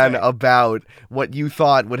I ran about what you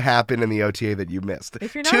thought would happen in the OTA that you missed.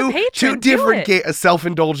 If you're not a patron, two different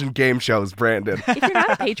self-indulgent game shows, Brandon. If you're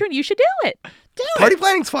not a patron, you should do it. Party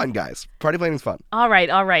planning's fun, guys. Party planning's fun. All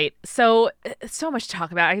right. So much to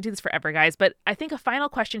talk about. I could do this forever, guys. But I think a final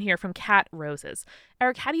question here from Kat Roses.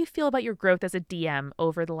 Eric, how do you feel about your growth as a DM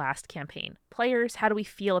over the last campaign? Players, how do we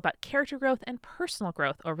feel about character growth and personal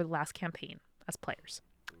growth over the last campaign as players?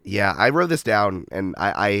 Yeah, I wrote this down, and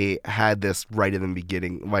I had this right in the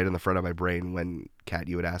beginning, right in the front of my brain when, Kat,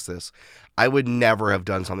 you had asked this. I would never have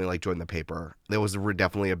done something like Join the Paper. There was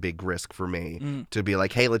definitely a big risk for me to be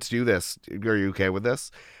like, hey, let's do this. Are you okay with this?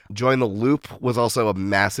 Join the Loop was also a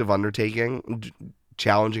massive undertaking,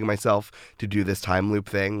 challenging myself to do this time loop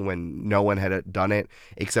thing when no one had done it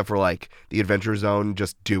except for like the Adventure Zone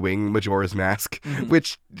just doing Majora's Mask,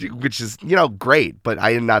 which is, great, but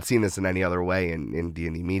I had not seen this in any other way in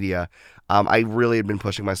D&D media. I really had been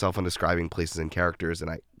pushing myself on describing places and characters, and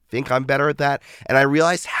I think I'm better at that. And I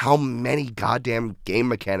realized how many goddamn game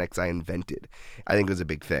mechanics I invented. I think was a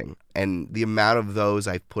big thing. And the amount of those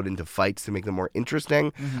I've put into fights to make them more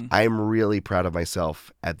interesting, I'm really proud of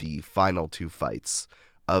myself at the final 2 fights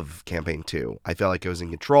of Campaign 2. I felt like I was in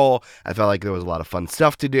control. I felt like there was a lot of fun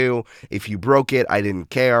stuff to do. If you broke it, I didn't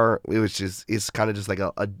care. It's kind of just like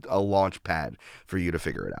a launch pad for you to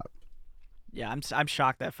figure it out. Yeah, I'm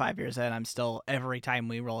shocked that 5 years in, I'm still, every time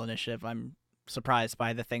we roll initiative, I'm surprised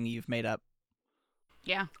by the thing you've made up.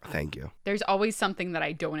 Yeah. Thank you. There's always something that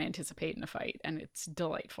I don't anticipate in a fight, and it's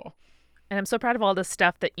delightful. And I'm so proud of all the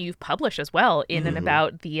stuff that you've published as well in and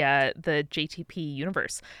about the JTP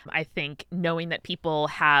universe. I think knowing that people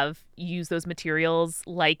have used those materials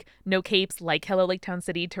like No Capes, like Hello Lake Town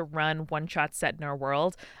City to run one-shot set in our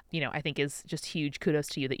world, I think is just huge. Kudos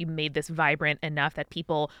to you that you made this vibrant enough that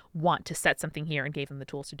people want to set something here and gave them the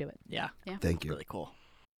tools to do it. Yeah. Thank you. Really cool.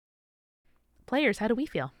 Players, how do we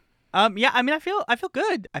feel? Yeah, I mean, I feel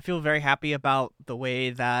good. I feel very happy about the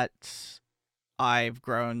way that I've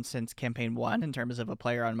grown since campaign 1 in terms of a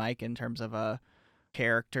player on mic, in terms of a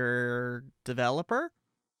character developer.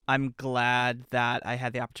 I'm glad that I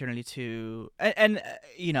had the opportunity to, and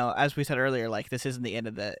as we said earlier, like this isn't the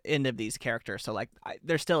end of these characters, so like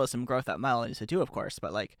there still is some growth that Mel needs to do, of course,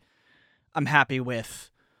 but like I'm happy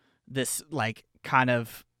with this like kind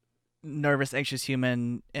of nervous, anxious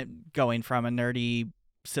human going from a nerdy,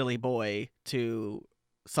 silly boy to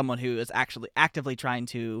someone who is actually actively trying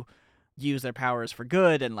to use their powers for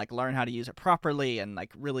good and like learn how to use it properly and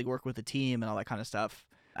like really work with the team and all that kind of stuff.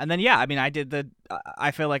 And then I mean,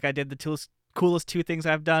 I feel like I did the coolest two things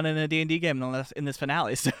I've done in a D&D game in this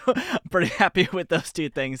finale. So I'm pretty happy with those two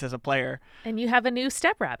things as a player. And you have a new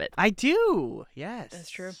step rabbit. I do. Yes. That's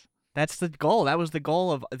true. That's the goal. That was the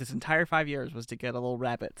goal of this entire 5 years, was to get a little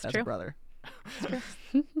rabbit as a brother. It's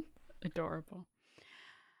true. Adorable.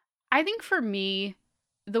 I think for me,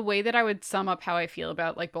 the way that I would sum up how I feel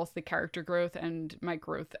about like both the character growth and my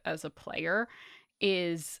growth as a player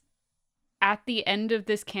is at the end of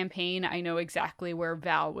this campaign, I know exactly where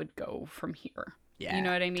Val would go from here. Yeah, you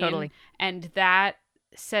know what I mean? Totally. And that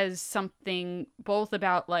says something both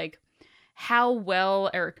about like how well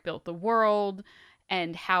Eric built the world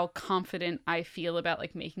and how confident I feel about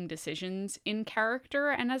like making decisions in character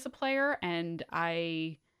and as a player. And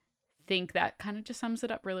I think that kind of just sums it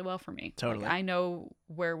up really well for me. Totally. Like, I know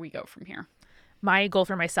where we go from here. My goal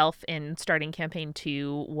for myself in starting campaign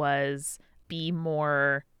 2 was be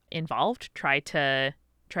more involved, try to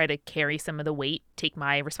carry some of the weight, take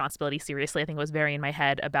my responsibility seriously. I think it was very in my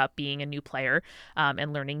head about being a new player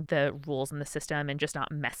and learning the rules in the system and just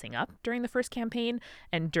not messing up during the first campaign.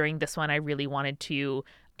 And during this one, I really wanted to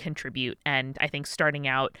contribute. And I think starting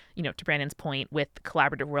out, to Brandon's point, with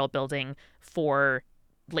collaborative world building for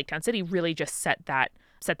Lake Town City really just set that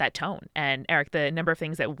tone. And Eric, the number of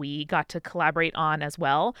things that we got to collaborate on as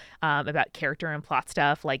well about character and plot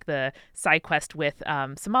stuff, like the side quest with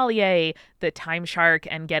Sommelier, the time shark,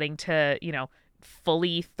 and getting to, not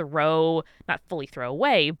fully throw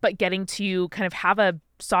away, but getting to kind of have a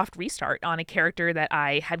soft restart on a character that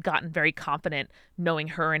I had gotten very confident knowing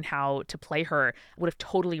her and how to play her would have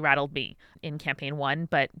totally rattled me in campaign 1,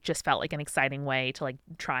 but just felt like an exciting way to like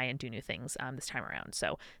try and do new things this time around.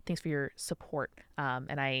 So thanks for your support.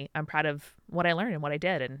 And I'm proud of what I learned and what I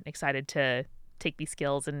did and excited to take these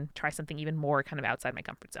skills and try something even more kind of outside my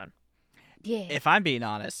comfort zone. Yeah. If I'm being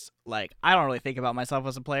honest, like I don't really think about myself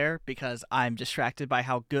as a player because I'm distracted by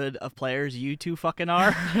how good of players you two fucking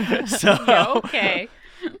are. So Okay.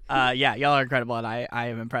 Y'all are incredible, and I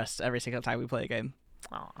am impressed every single time we play a game.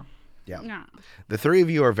 Aw. Yeah. Nah. The three of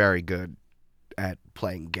you are very good at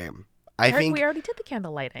playing game. I Eric, think we already did the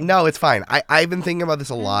candle lighting. No, it's fine. I've been thinking about this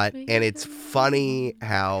a lot, and it's funny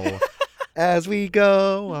how as we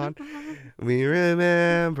go on, we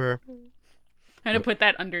remember. I'm going to put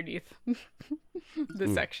that underneath the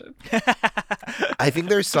section. I think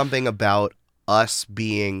there's something about us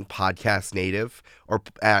being podcast native or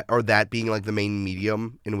that being like the main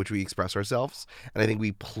medium in which we express ourselves. And I think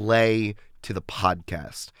we play to the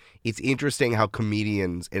podcast. It's interesting how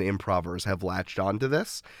comedians and improvers have latched onto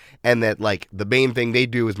this, and that like the main thing they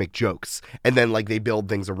do is make jokes, and then like they build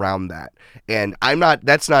things around that. And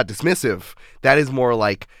that's not dismissive. That is more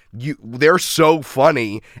like they're so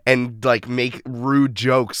funny and like make rude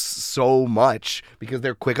jokes so much because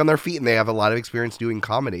they're quick on their feet and they have a lot of experience doing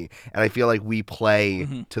comedy. And I feel like we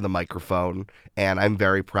play to the microphone, and I'm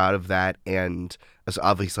very proud of that. And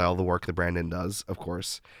obviously all the work that Brandon does, of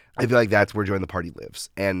course. I feel like that's where Join the Party lives.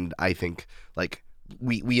 And I think like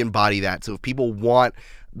we embody that. So if people want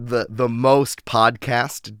the most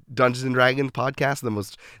podcast Dungeons and Dragons podcast,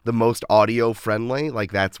 the most audio friendly,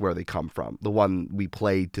 like that's where they come from. The one we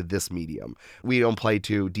play to this medium. We don't play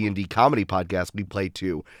to D&D comedy podcast. We play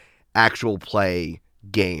to actual play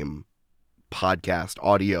game podcast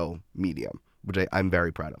audio medium, which I'm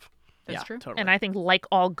very proud of. That's true. Totally. And I think like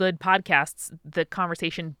all good podcasts, the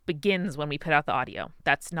conversation begins when we put out the audio.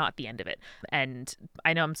 That's not the end of it. And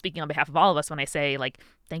I know I'm speaking on behalf of all of us when I say, like,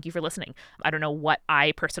 thank you for listening. I don't know what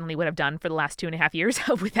I personally would have done for the last 2.5 years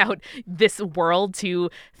without this world to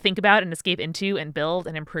think about and escape into and build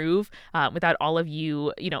and improve, without all of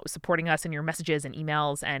you, supporting us in your messages and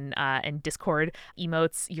emails and Discord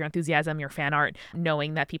emotes, your enthusiasm, your fan art,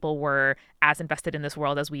 knowing that people were as invested in this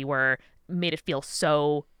world as we were, made it feel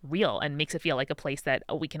so real and makes it feel like a place that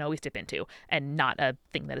we can always dip into and not a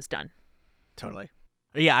thing that is done. Totally.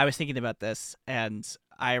 Yeah, I was thinking about this, and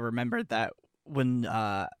I remembered that when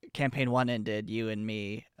campaign 1 ended, you and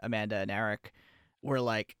me, Amanda and Eric, were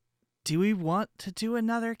like, do we want to do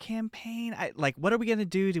another campaign? What are we going to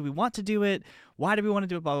do? Do we want to do it? Why do we want to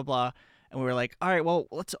do it? Blah, blah, blah. And we were like, all right, well,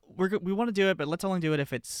 we want to do it, but let's only do it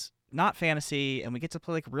if it's not fantasy and we get to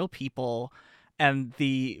play like real people. and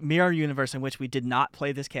the mirror universe in which we did not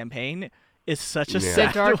play this campaign is such a Yeah. sad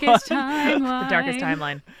The darkest one. timeline. The darkest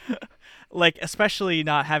timeline. Like, especially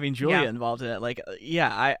not having Julia Yeah. involved in it. Like,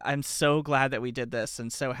 I'm so glad that we did this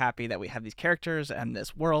and so happy that we have these characters and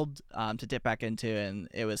this world to dip back into. And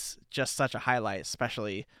it was just such a highlight,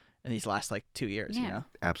 especially in these last, 2 years, Yeah. you know?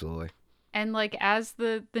 Absolutely. And as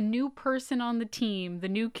the new person on the team, the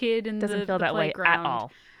new kid in Doesn't the feel that way at playground,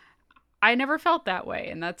 all. I never felt that way,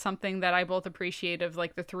 and that's something that I both appreciate of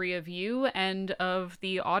the three of you and of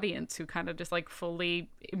the audience who kind of just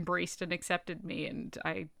fully embraced and accepted me, and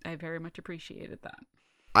I very much appreciated that.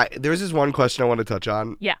 There's this one question I want to touch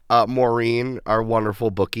on. Yeah. Maureen, our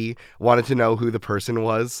wonderful bookie, wanted to know who the person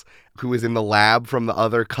was who was in the lab from the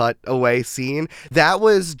other cutaway scene. That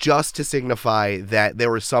was just to signify that there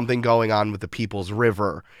was something going on with the People's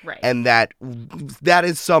River. Right. And that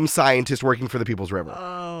is some scientist working for the People's River.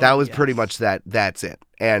 Oh, that was yes. pretty much that's it.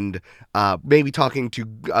 And maybe talking to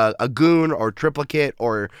a goon or triplicate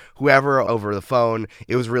or whoever over the phone,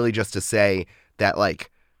 it was really just to say that,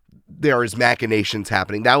 there is machinations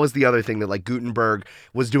happening. That was the other thing that Gutenberg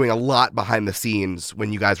was doing a lot behind the scenes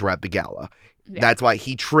when you guys were at the gala. Yeah. That's why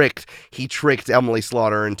he tricked Emily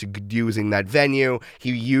Slaughter into using that venue.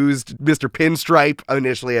 He used Mr. Pinstripe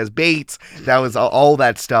initially as bait. That was all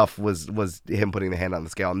that stuff was him putting the hand on the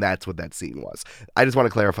scale, and that's what that scene was. I just want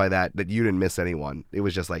to clarify that you didn't miss anyone. It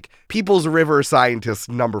was just People's River Scientist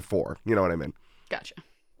number 4. You know what I mean? Gotcha.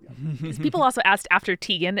 People also asked after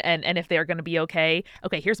Tegan and if they're going to be okay.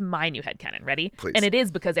 Okay, here's my new headcanon. Ready? Please. And it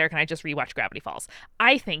is because Eric and I just rewatched Gravity Falls.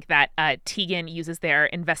 I think that Tegan uses their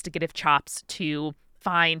investigative chops to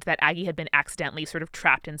find that Aggie had been accidentally sort of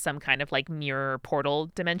trapped in some kind of mirror portal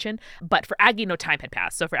dimension. But for Aggie, no time had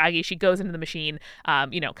passed. So for Aggie, she goes into the machine,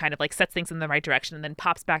 kind of sets things in the right direction and then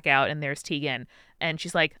pops back out and there's Tegan. And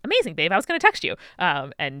she's like, amazing, babe, I was going to text you.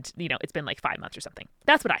 And it's been 5 months or something.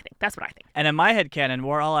 That's what I think. And in my headcanon,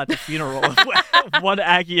 we're all at the funeral of one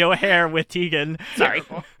Aggie O'Hare with Tegan. Sorry.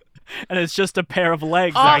 And it's just a pair of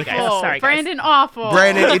legs. Sorry, Awful. guys. Sorry, guys. Brandon, awful.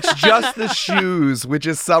 Brandon, it's just the shoes, which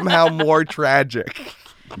is somehow more tragic.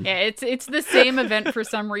 Yeah, it's the same event for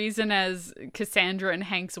some reason as Cassandra and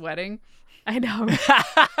Hank's wedding. I know.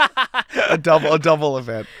 A double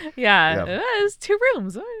event. Yeah. Yeah. It's 2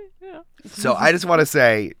 rooms. Yeah. So I just want to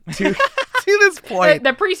say to this point,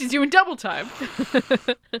 That priest is doing double time.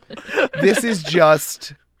 this is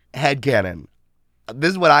just headcanon.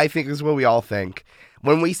 This is what I think. This is what we all think.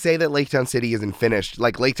 When we say that Lake Town City isn't finished,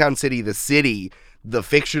 Lake Town City, the city, the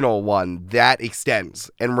fictional one, that extends.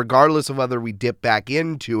 And regardless of whether we dip back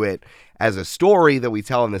into it as a story that we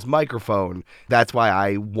tell in this microphone, that's why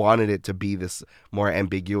I wanted it to be this more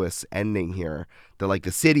ambiguous ending here. That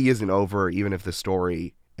the city isn't over, even if the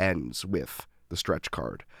story ends with the stretch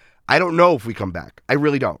card. I don't know if we come back. I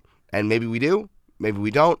really don't. And maybe we do. Maybe we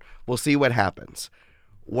don't. We'll see what happens.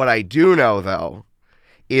 What I do know, though,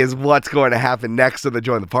 is what's going to happen next on the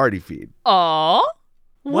Join the Party feed. Oh?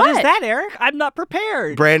 What is that, Eric? I'm not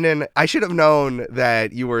prepared. Brandon, I should have known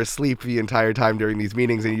that you were asleep the entire time during these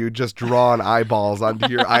meetings and you just drawn eyeballs onto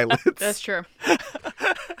your eyelids. That's true.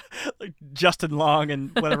 Justin Long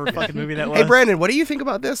and whatever fucking movie that was. Hey, Brandon, what do you think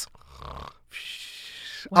about this?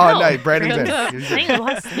 Wow. Oh, no, Brandon's Brandon's in. playing a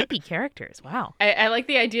lot of sleepy characters. Wow. I like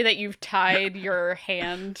the idea that you've tied your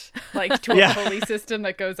hand to a Yeah. pulley system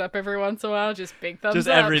that goes up every once in a while. Just big thumbs Just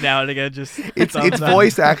up. every now and again, just It's thumbs up.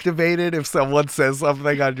 voice activated if someone says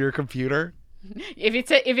something on your computer. If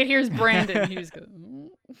it hears Brandon, he just goes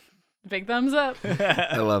big thumbs up.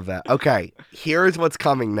 I love that. Okay, here's what's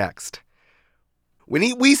coming next.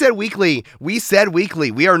 We said weekly.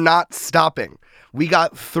 We are not stopping. We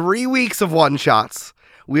got 3 weeks of one-shots.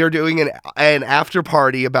 We are doing an after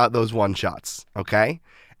party about those one-shots, okay?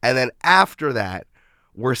 And then after that,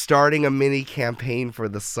 we're starting a mini campaign for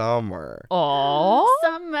the summer. Oh.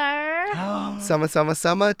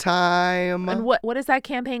 Summertime. And what is that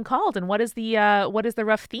campaign called? And what is the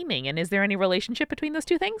rough theming? And is there any relationship between those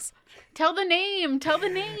two things? Tell the name.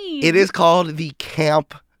 It is called the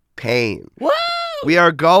Campaign. Woo! We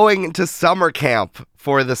are going to summer camp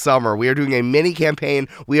for the summer. We are doing a mini campaign.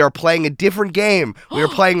 We are playing a different game. We are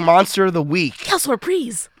playing Monster of the Week. Quelle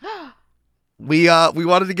surprise! We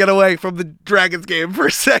wanted to get away from the Dragons game for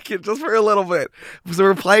a second, just for a little bit. So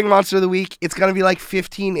we're playing Monster of the Week. It's going to be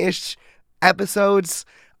 15-ish episodes.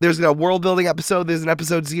 There's a world building episode. There's an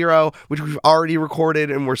episode 0, which we've already recorded,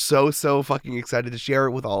 and we're so fucking excited to share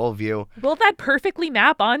it with all of you. Will that perfectly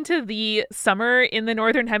map onto the summer in the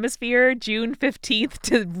Northern Hemisphere, June 15th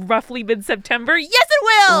to roughly mid-September? Yes, it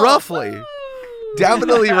will! Roughly.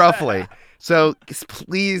 Definitely roughly. So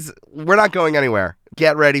please, we're not going anywhere.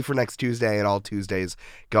 get ready for next Tuesday and all Tuesdays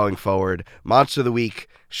going forward. Monster of the Week,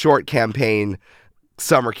 short campaign,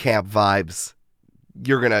 summer camp vibes.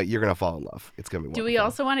 You're gonna fall in love. It's gonna be wonderful. Do we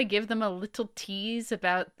also want to give them a little tease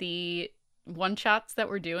about the one-shots that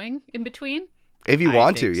we're doing in between? If you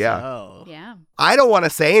want to, yeah. So. Yeah. I don't want to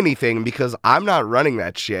say anything because I'm not running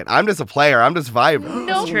that shit. I'm just a player. I'm just vibing.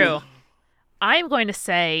 No, true. I'm going to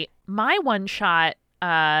say my one shot.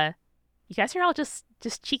 You guys are all just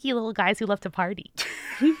cheeky little guys who love to party.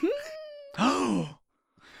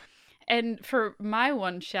 And for my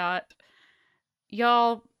one shot,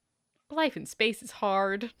 y'all, life in space is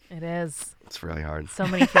hard. It is. It's really hard. So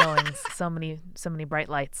many feelings. so many bright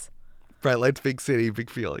lights. Bright lights, big city, big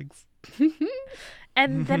feelings.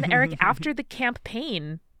 And then, Eric, after the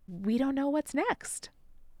campaign, we don't know what's next.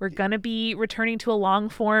 We're going to be returning to a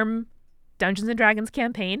long-form Dungeons & Dragons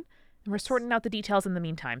campaign, and we're sorting out the details in the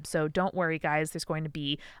meantime. So don't worry, guys. There's going to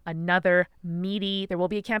be another meaty... There will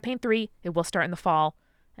be a Campaign 3. It will start in the fall.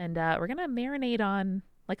 And we're going to marinate on,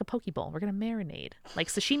 like a poke bowl. We're going to marinate, like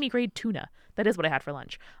sashimi-grade tuna. That is what I had for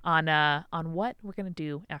lunch. On what we're going to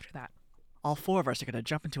do after that. All four of us are going to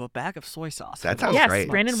jump into a bag of soy sauce. That sounds yes, great.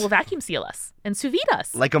 Brandon will vacuum seal us and sous vide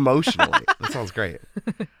us. Like emotionally. That sounds great.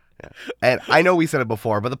 Yeah. And I know we said it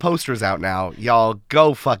before, but the poster's out now. Y'all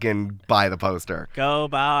go fucking buy the poster. Go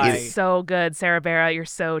buy. It's so good. Sarah Barra, you're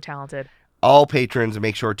so talented. All patrons,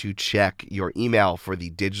 make sure to check your email for the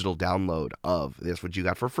digital download of this, which you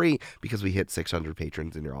got for free because we hit 600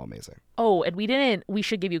 patrons and you're all amazing. Oh, and we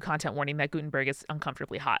should give you a content warning that Gutenberg is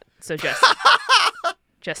uncomfortably hot. So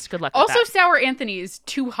just good luck with Also, that. Sour Anthony is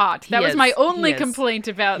too hot. That was my only complaint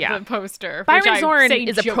about the poster. Byron which I Zorn say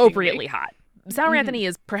is jokingly. appropriately hot. Sour Anthony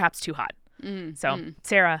is perhaps too hot.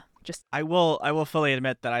 Sarah, just... I will fully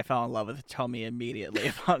admit that I fell in love with Tomi immediately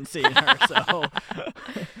upon seeing her. So,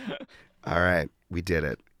 all right, we did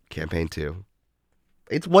it. Campaign 2.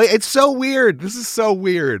 It's so weird. This is so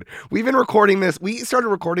weird. We've been recording this. We started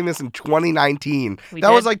recording this in 2019.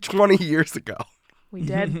 That was like 20 years ago. We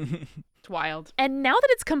did. It's wild. And now that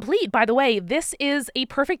it's complete, by the way, this is a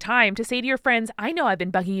perfect time to say to your friends, I know I've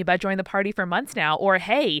been bugging you about joining the party for months now. Or,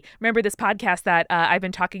 hey, remember this podcast that I've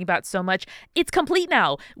been talking about so much? It's complete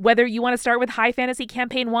now. Whether you want to start with High Fantasy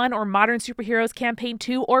Campaign 1 or Modern Superheroes Campaign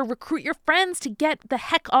 2 or recruit your friends to get the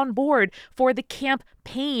heck on board for the campaign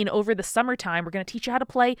over the summertime. We're going to teach you how to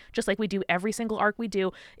play just like we do every single arc we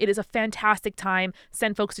do. It is a fantastic time.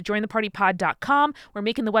 Send folks to jointhepartypod.com. We're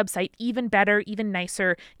making the website even better, even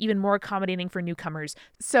nicer, even more accommodating for newcomers.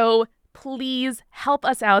 So please help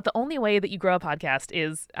us out. The only way that you grow a podcast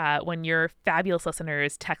is when your fabulous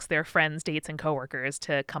listeners text their friends, dates, and coworkers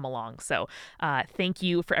to come along. So thank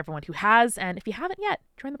you for everyone who has. And if you haven't yet,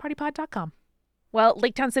 jointhepartypod.com. Well,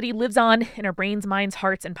 Lake Town City lives on in our brains, minds,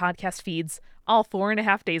 hearts, and podcast feeds, all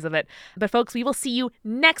 4.5 days of it. But folks, we will see you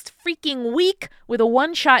next freaking week with a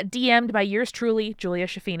one-shot DM'd by yours truly, Julia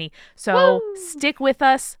Schaffini. So stick with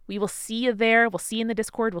us. We will see you there. We'll see you in the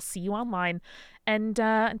Discord. We'll see you online. And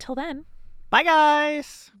until then, bye,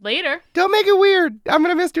 guys. Later. Don't make it weird. I'm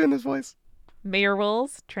going to miss doing this voice. may your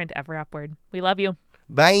rules trend ever upward. We love you.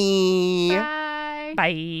 Bye. Bye.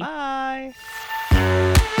 Bye. Bye.